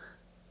along.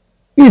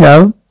 You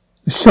know,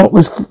 the shot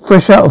was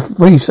fresh out of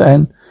reef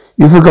and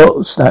you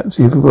forgot, snapped.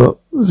 You forgot.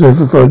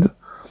 Zifrid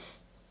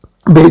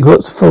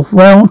Beeferbox.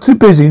 Well, too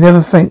busy.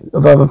 Never think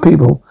of other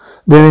people.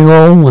 Living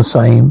all the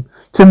same.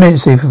 2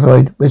 minutes,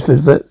 Zifrid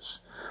whispered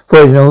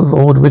Freud in an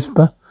awed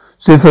whisper.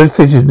 Zifrid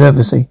fidgeted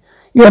nervously.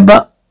 Yeah,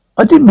 but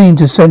I didn't mean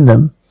to send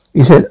them.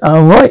 He said,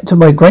 I'll write to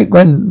my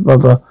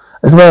great-grandmother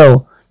as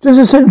well. Just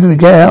a sentence to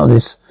get out of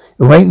this.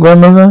 Your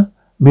great-grandmother?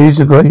 Mused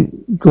the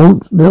great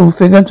gaunt little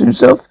figure to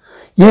himself.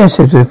 Yeah,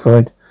 said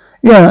Zifrid.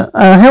 Yeah,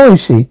 how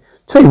is she?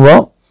 Tell you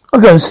what, I'll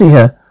go and see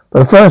her.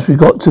 But first we've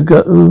got to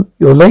go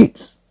your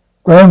late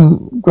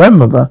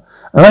grandmother.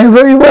 And I am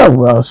very well,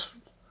 Ross.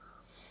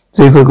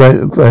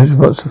 Zifrid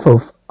Beeferbox the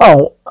fourth.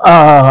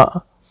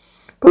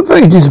 But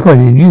very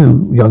disappointed in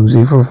you, young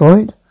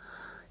Zifrid.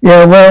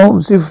 Yeah, well,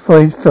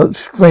 Zifrid felt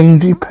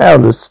strangely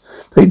powerless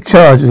to take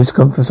charge of this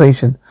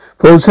conversation.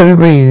 Thoughts had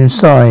reading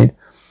inside.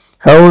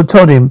 Harold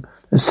told him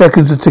the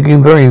seconds were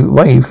ticking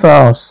way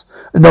fast.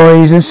 The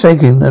noise and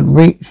shaking had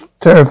reached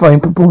terrifying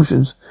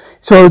proportions.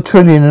 He saw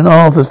Trillian and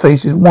Arthur's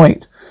faces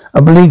white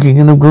and blinking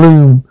in the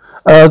gloom.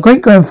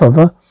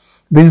 Great-grandfather had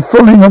been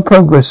following our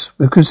progress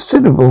with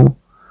considerable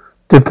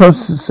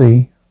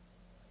Diplomacy.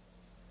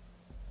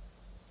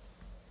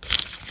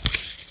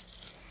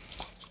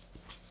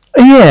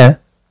 Yeah.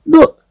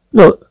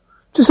 Look.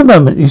 Just a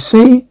moment, you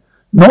see?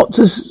 Not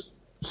to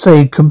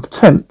say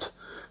contempt.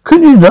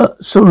 Couldn't you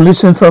not sort of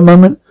listen for a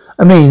moment?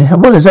 I mean,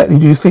 what exactly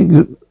do you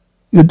think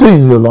you're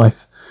doing with your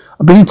life?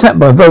 I'm being attacked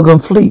by a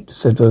Vogon fleet,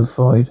 said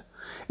Freud.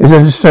 It's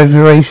an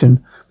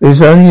exaggeration, but it's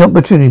the only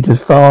opportunity to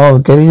far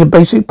getting a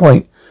basic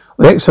point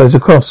of the exercise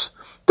across.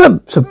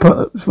 Don't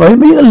surprise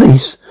me, at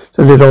least,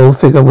 said the little old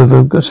figure with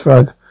a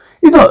shrug.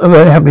 It's not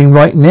happening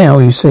right now,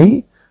 you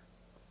see.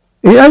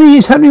 It only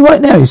is happening right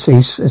now, you see,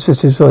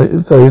 insisted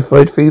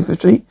Freud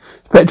feverishly.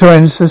 Spectre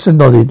ancestor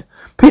nodded,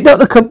 picked up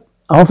the cup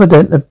half a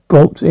dent that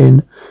brought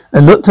in,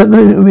 and looked at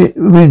the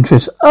with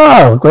interest.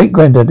 Ah, great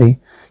granddaddy.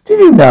 Did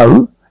you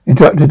know?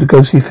 Interrupted the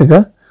ghostly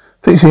figure,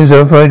 fixing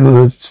himself Freud with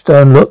a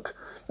stern look.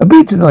 A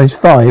beaten-eyed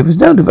 5 has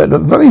now developed a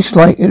very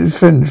slight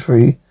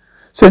sentry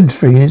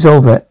in his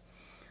orbit.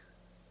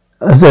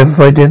 As if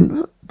I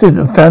didn't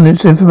found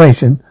its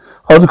information,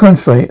 hard to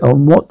concentrate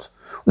on what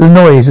the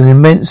noise and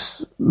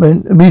immense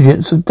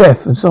immediance of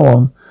death and so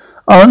on.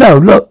 Oh no,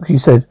 look, he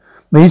said,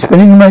 me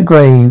spinning in my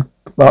grave,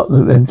 barked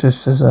the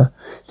ancestor,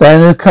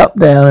 standing the cup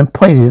down and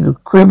pointed a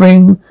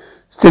quivering,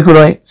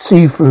 stick-like,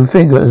 see-through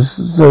finger at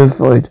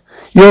Zoophoid.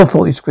 Your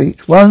fault, he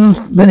screeched.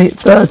 1 minute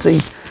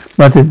 30,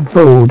 muttered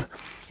Ford,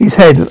 his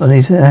head on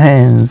his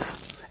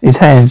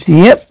hands.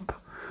 Yep.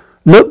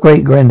 Look,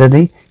 great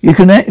granddaddy, you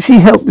can actually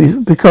help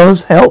me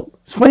because help?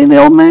 Explained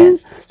the old man.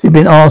 He'd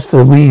been asked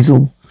for a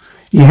weasel.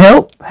 You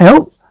help?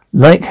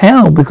 Like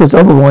how? Because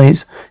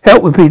otherwise,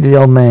 help, repeated the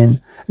old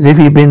man, as if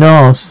he'd been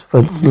asked for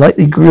a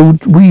lightly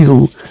grilled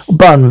weasel or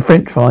bun with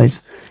french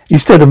fries. He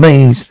stood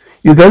amazed.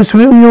 You go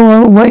swimming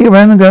your way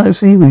around the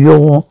galaxy with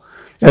your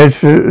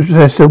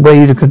ancestor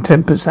waved a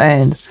contemptuous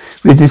hand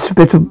with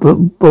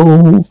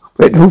despicable,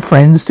 retro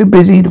friends too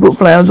busy to put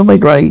flowers on my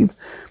grave.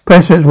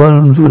 Perhaps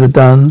ones would have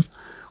done.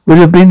 Would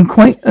have been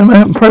quite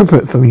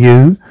appropriate for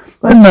you.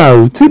 But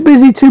no, too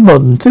busy, too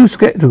modern, too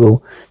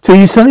sceptical, till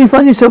you suddenly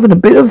find yourself in a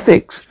bit of a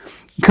fix.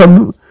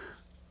 Come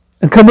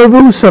over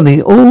all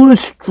suddenly, all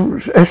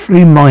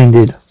astrally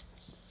minded.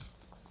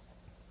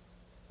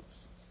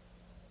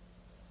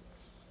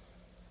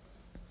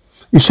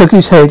 He shook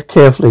his head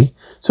carefully,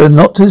 so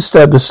not to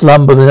disturb the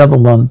slumber of the other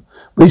one,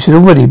 which had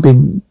already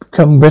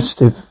become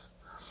restive.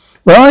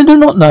 Well, I do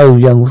not know,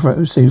 young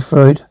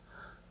Freud.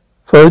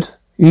 Freud,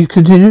 he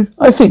continued,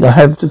 I think I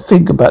have to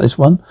think about this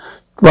one.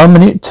 1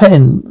 minute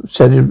 10,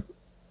 said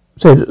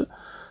Freud.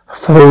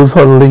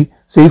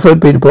 Freud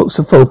beat a box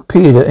of fog,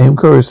 peered at him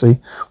curiously.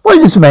 Why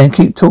does the man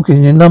keep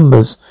talking in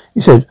numbers? He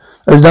said.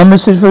 Those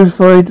numbers, said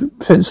Freud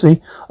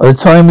pensively, are the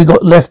time we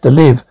got left to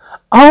live.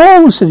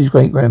 Oh, said his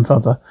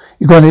great-grandfather.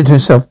 He grunted to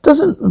himself.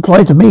 Doesn't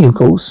apply to me, of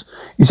course.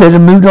 He said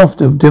and moved off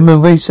to the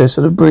dim recess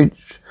of the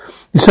bridge.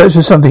 He searched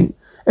for something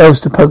else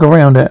to poke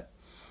around at.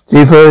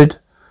 Freud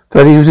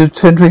felt he was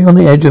centering on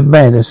the edge of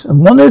madness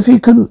and wondered if he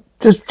couldn't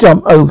just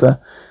jump over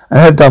and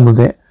have done with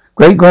it.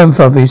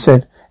 Great-grandfather, he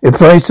said, it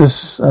applies to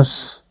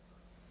us.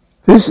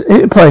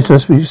 It applies to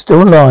us. We're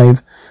still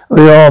alive.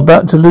 We are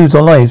about to lose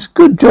our lives.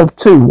 Good job,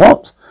 too.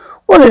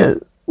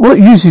 What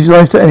use is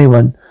life to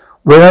anyone?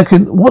 When I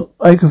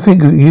can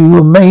think of you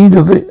were made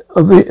of it,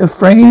 a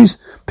phrase,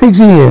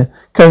 pig's ear,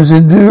 comes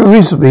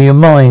into your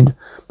mind.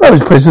 But I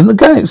was president of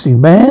the galaxy,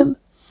 man.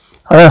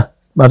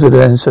 Muttered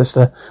the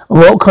ancestor. And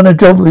what kind of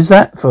job is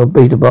that for a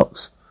beta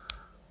box?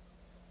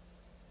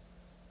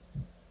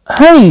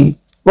 Hey,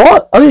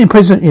 what? I'm the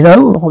president, you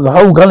know, of the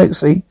whole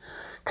galaxy.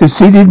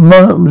 Conceited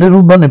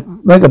little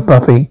mega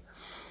puppy.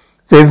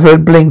 Zephyr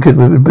blinkered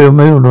with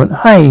bewilderment.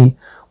 Hey,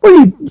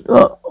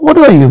 what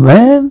are you,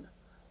 man?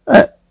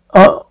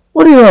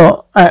 What are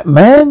you at,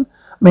 man?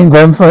 I mean,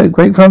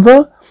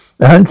 great-grandfather?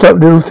 The hunched-up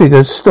little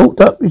figure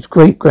stalked up his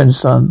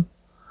great-grandson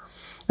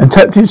and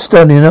tapped him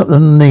sternly up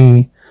on the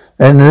knee.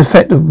 And the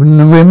effect of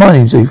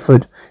reminding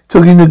Zephyr,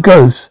 talking to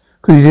ghosts,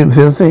 because he didn't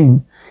feel a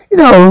thing. You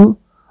know,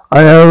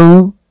 I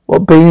know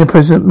what being a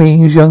president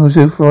means, young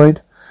Zephyr.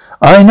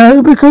 I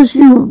know because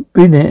you've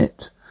been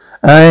it.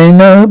 I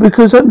know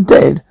because I'm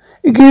dead.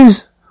 It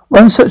gives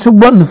one such a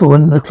wonderful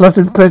and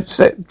cluttered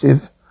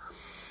perspective.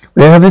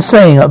 We have a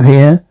saying up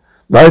here,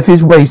 life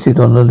is wasted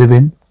on the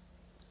living.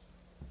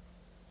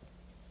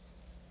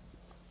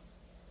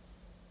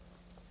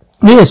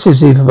 Yes,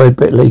 says Eva very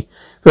bitterly.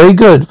 Very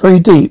good, very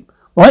deep.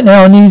 Right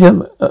now I need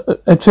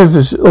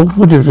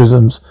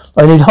atrophisms.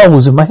 I need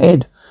holes in my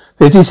head.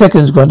 50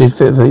 seconds, grunted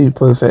very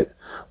perfect.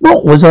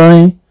 What was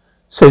I?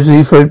 Said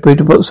Freud,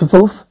 Peter Box the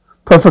fourth.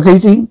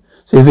 Propagating?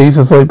 Said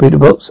Freud, Peter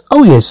Box.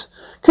 Oh yes.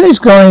 Can this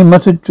guy,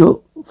 muttered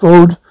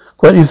Ford,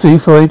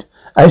 grunted Freud,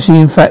 actually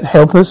in fact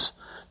help us?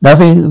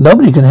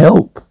 Nobody can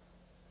help.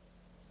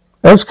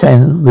 Else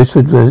can,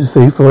 whispered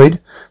Freud.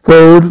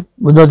 Ford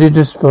nodded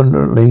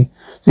despondently.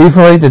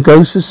 Freud, the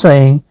ghost was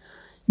saying,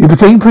 you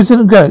became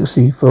president of the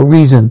galaxy for a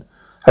reason.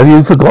 Have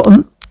you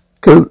forgotten?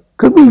 Could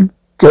we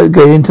get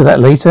into that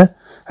later?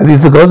 Have you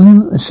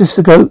forgotten?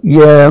 Sister Goat?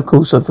 Yeah, of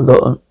course I've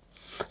forgotten.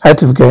 Had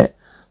to forget.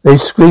 They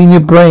screen your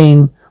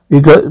brain.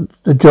 You got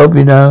the job,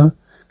 you know.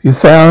 You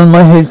found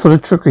my head full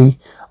of trickery.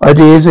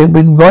 Ideas have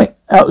been right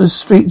out the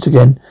streets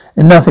again,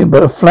 and nothing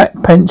but a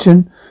flat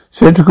pension,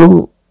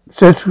 surgical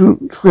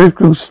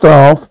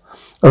staff,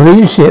 of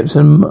leaderships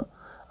and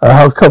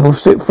a couple of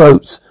stick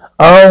throats.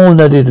 Oh,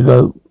 nodded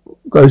the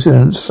Ghost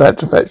in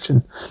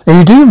satisfaction. Now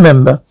you do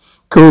remember.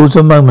 Cools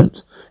a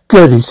moment.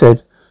 Good, he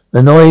said.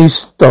 The noise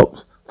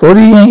stopped.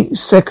 48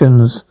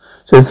 seconds,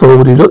 said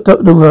Ford. He looked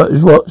up at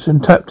his watch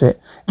and tapped it.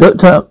 He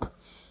looked up.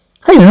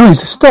 Hey, the noise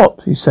has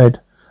stopped, he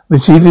said. A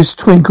mischievous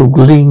twinkle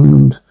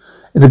gleamed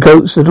in the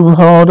goat's little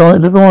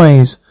hard-eyed little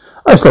eyes.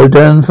 I slowed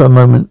down for a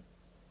moment.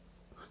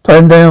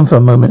 Time down for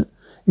a moment,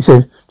 he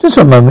said. Just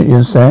for a moment, you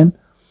understand?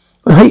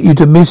 I hate you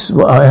to miss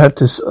what I have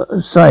to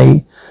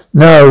say.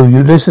 No,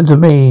 you listen to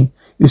me.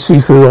 You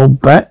see through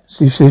old bats.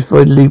 You see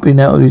Fred leaping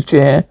out of his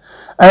chair.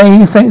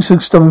 A, thanks for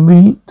stopping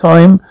me,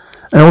 time,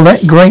 and all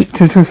that great,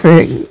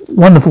 terrific,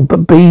 wonderful.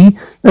 But B,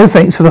 no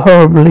thanks for the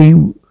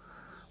horribly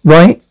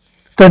right.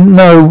 Don't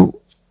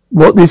know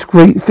what this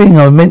great thing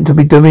I'm meant to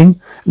be doing.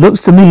 It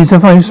looks to me as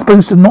if I'm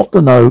supposed to not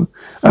to know.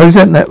 Oh,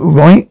 isn't that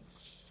right?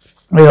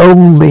 The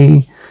old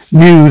me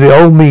knew, the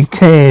old me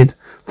cared.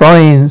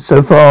 Fine,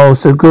 so far,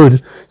 so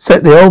good.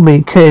 Except the old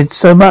me cared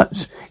so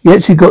much,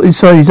 yet she got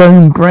inside his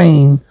own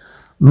brain.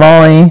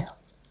 My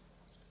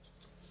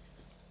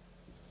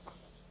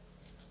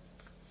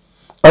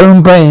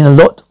own brain, a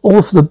lot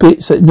off the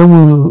bits that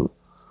knew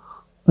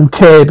and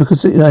cared,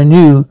 because I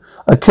knew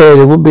I cared.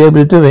 I wouldn't be able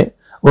to do it.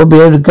 I wouldn't be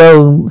able to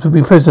go to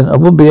be president. I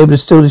wouldn't be able to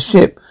steal the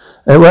ship.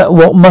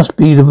 What must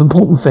be the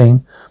important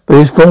thing? But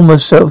his former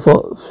self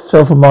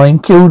of mine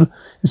killed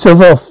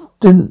himself off,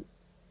 didn't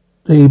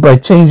he, by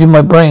changing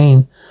my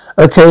brain?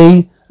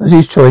 Okay, that's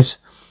his choice.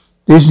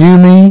 This new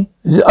me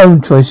is his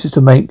own choices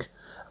to make.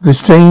 By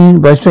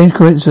strange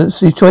coincidence,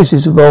 these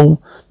choices involve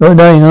not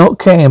knowing and not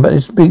caring about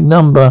this big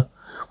number,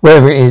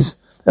 wherever it is.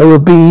 That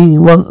would be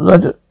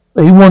what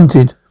he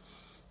wanted.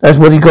 That's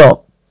what he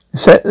got.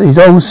 Set his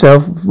old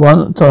self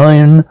one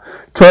time,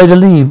 tried to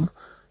leave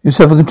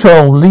yourself in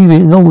control,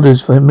 leaving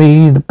orders for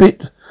me and a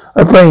bit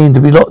of brain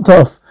to be locked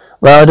off.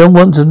 Well, I don't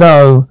want to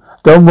know.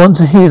 Don't want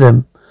to hear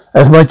them.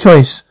 That's my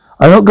choice.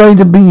 I'm not going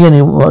to be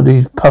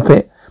anybody's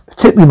puppet,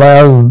 particularly my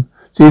own.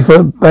 See if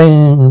I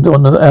banged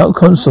on the out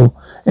console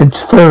and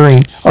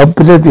furry,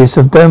 oblivious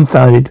and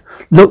dumbfounded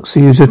looks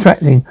he was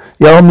attracting.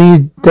 The army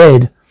is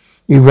dead.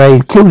 He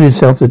raved, killed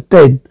himself. The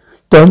dead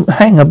don't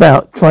hang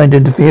about trying to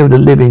interfere with the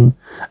living.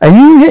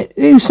 And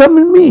you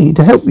summoned me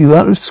to help you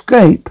out of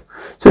escape,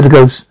 said the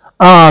ghost.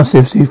 Ah,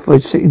 said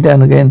Siegfried, sitting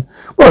down again.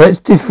 Well, that's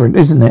different,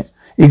 isn't it?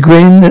 He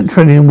grinned at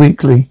Trellian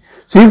weakly.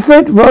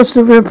 Siegfried, what's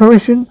the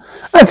apparition?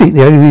 I think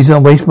the only reason I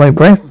waste my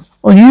breath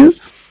on you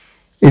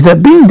is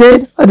that being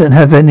dead, I don't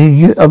have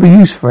any other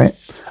use for it.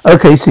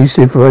 Okay,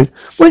 Siegfried,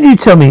 why don't you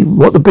tell me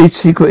what the big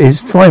secret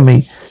is? Try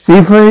me.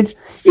 Siegfried,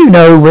 you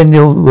know when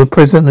you were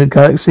president of the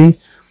galaxy,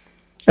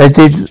 as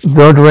did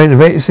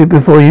Voldemort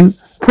before you.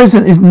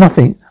 President is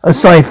nothing, a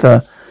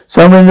cipher.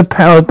 Someone in the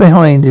power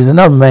behind is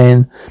another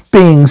man,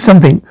 being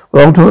something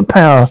with ultimate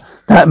power.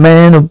 That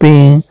man or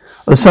being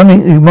or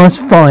something you must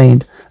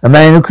find. A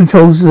man who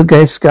controls the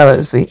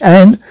galaxy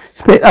and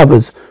split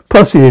others,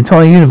 possibly the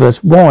entire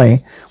universe.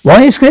 Why?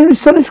 Why? Exclaimed the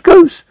astonished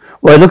ghost.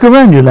 Why, look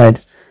around you,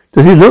 lad.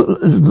 Does it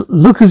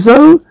look as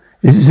though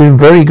it's in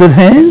very good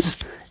hands?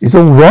 It's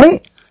all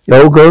right?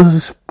 The old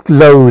ghost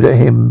glowed at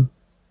him.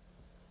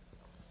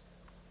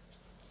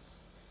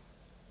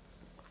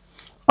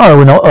 I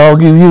will not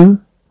argue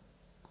you.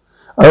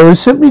 I will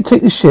simply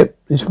take the ship.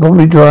 It's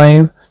probably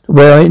drive to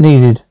where it's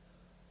needed.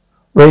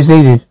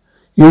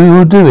 You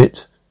will do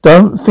it.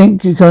 Don't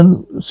think you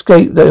can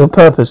escape your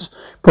purpose.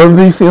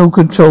 Probably feel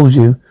controls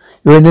you.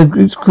 You're in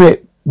its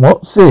grip.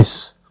 What's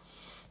this?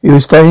 You were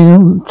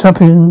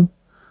tapping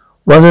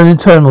one of the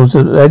internals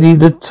of Eddie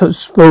the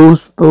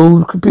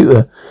spoiled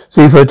computer.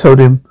 Siegfried told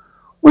him.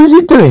 What is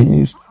it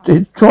doing?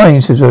 It's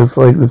trying, said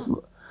Siegfried with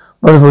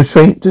wonderful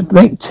strength, to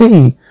make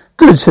tea.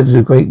 Good, said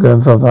the great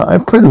grandfather. I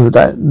approve of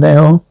that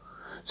now.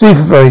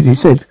 Siegfried, he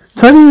said,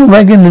 turning a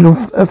wagging little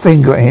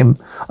finger at him.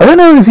 I don't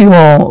know if you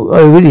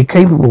are really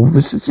capable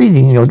of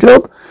succeeding in your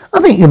job. I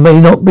think you may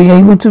not be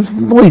able to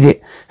avoid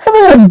it.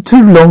 Haven't I been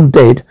too long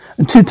dead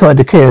and too tired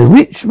to care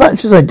which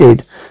much as I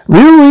did?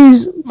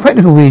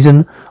 Practical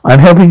reason I'm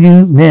helping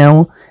you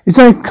now is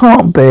I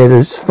can't bear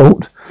this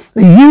thought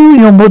that you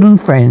and your modern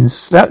friends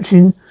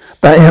slouching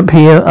back up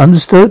here,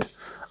 understood?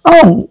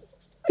 Oh,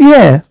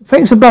 yeah,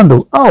 thanks a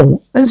bundle.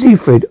 Oh, and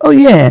Siegfried. Oh,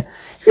 yeah,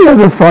 if you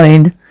ever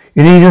find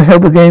you need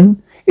help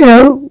again, you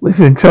know, if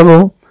you're in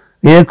trouble,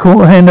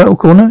 hand out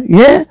corner,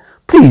 yeah,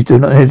 please do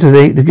not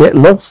hesitate to get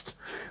lost.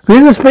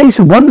 Within the space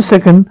of 1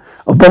 second,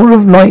 a bolt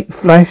of light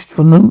flashed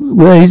from the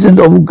brazen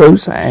old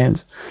ghost's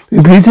hands.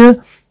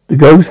 The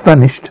ghost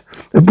vanished.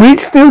 The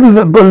breach filled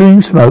with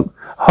billowing smoke.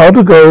 Heart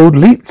of gold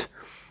leaped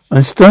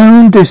a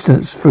stone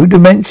distance through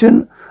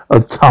dimension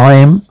of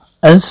time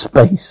and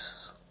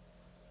space.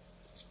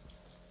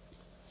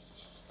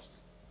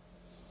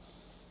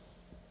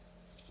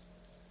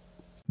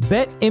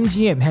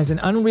 BetMGM has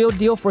an unreal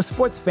deal for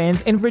sports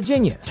fans in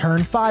Virginia. Turn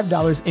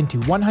 $5 into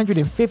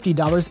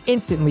 $150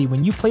 instantly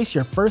when you place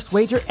your first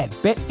wager at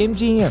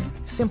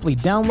BetMGM. Simply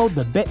download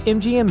the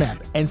BetMGM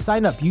app and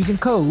sign up using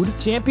code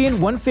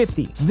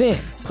Champion150. Then,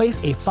 place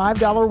a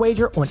 $5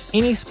 wager on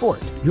any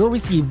sport. You'll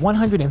receive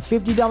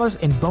 $150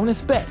 in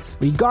bonus bets,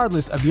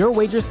 regardless of your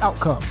wager's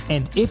outcome.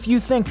 And if you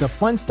think the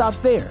fun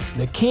stops there,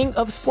 the King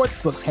of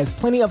Sportsbooks has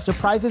plenty of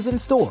surprises in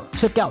store.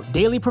 Check out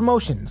daily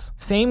promotions,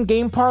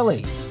 same-game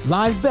parlays,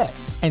 live bets,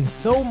 and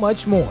so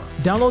much more.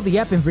 Download the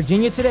app in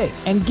Virginia today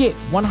and get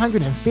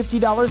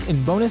 $150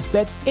 in bonus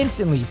bets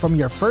instantly from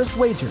your first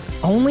wager.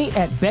 Only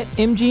at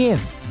BetMGM.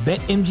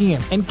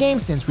 BetMGM and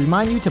GameSense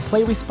remind you to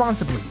play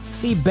responsibly.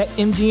 See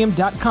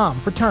BetMGM.com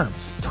for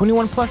terms.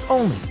 21 plus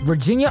only.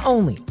 Virginia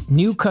only.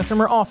 New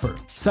customer offer.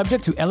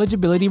 Subject to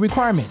eligibility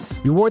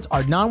requirements. Rewards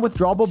are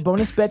non-withdrawable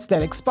bonus bets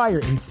that expire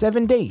in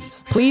 7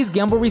 days. Please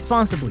gamble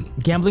responsibly.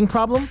 Gambling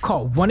problem?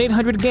 Call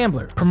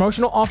 1-800-GAMBLER.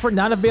 Promotional offer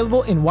not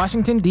available in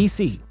Washington,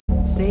 D.C.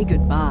 Say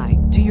goodbye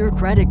to your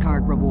credit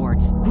card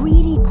rewards.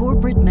 Greedy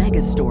corporate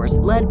mega stores,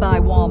 led by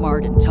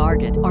Walmart and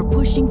Target, are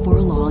pushing for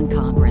a law in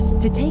Congress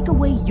to take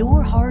away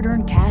your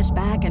hard-earned cash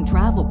back and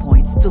travel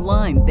points to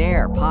line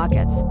their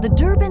pockets. The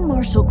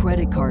Durbin-Marshall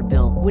credit card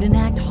bill would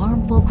enact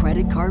harmful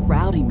credit card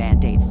routing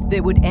mandates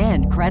that would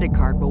end credit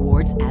card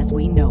rewards as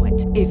we know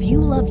it. If you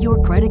love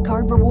your credit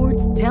card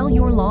rewards, tell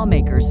your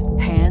lawmakers,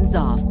 hands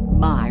off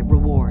my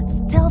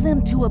rewards. Tell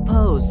them to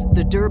oppose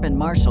the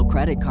Durbin-Marshall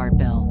credit card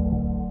bill.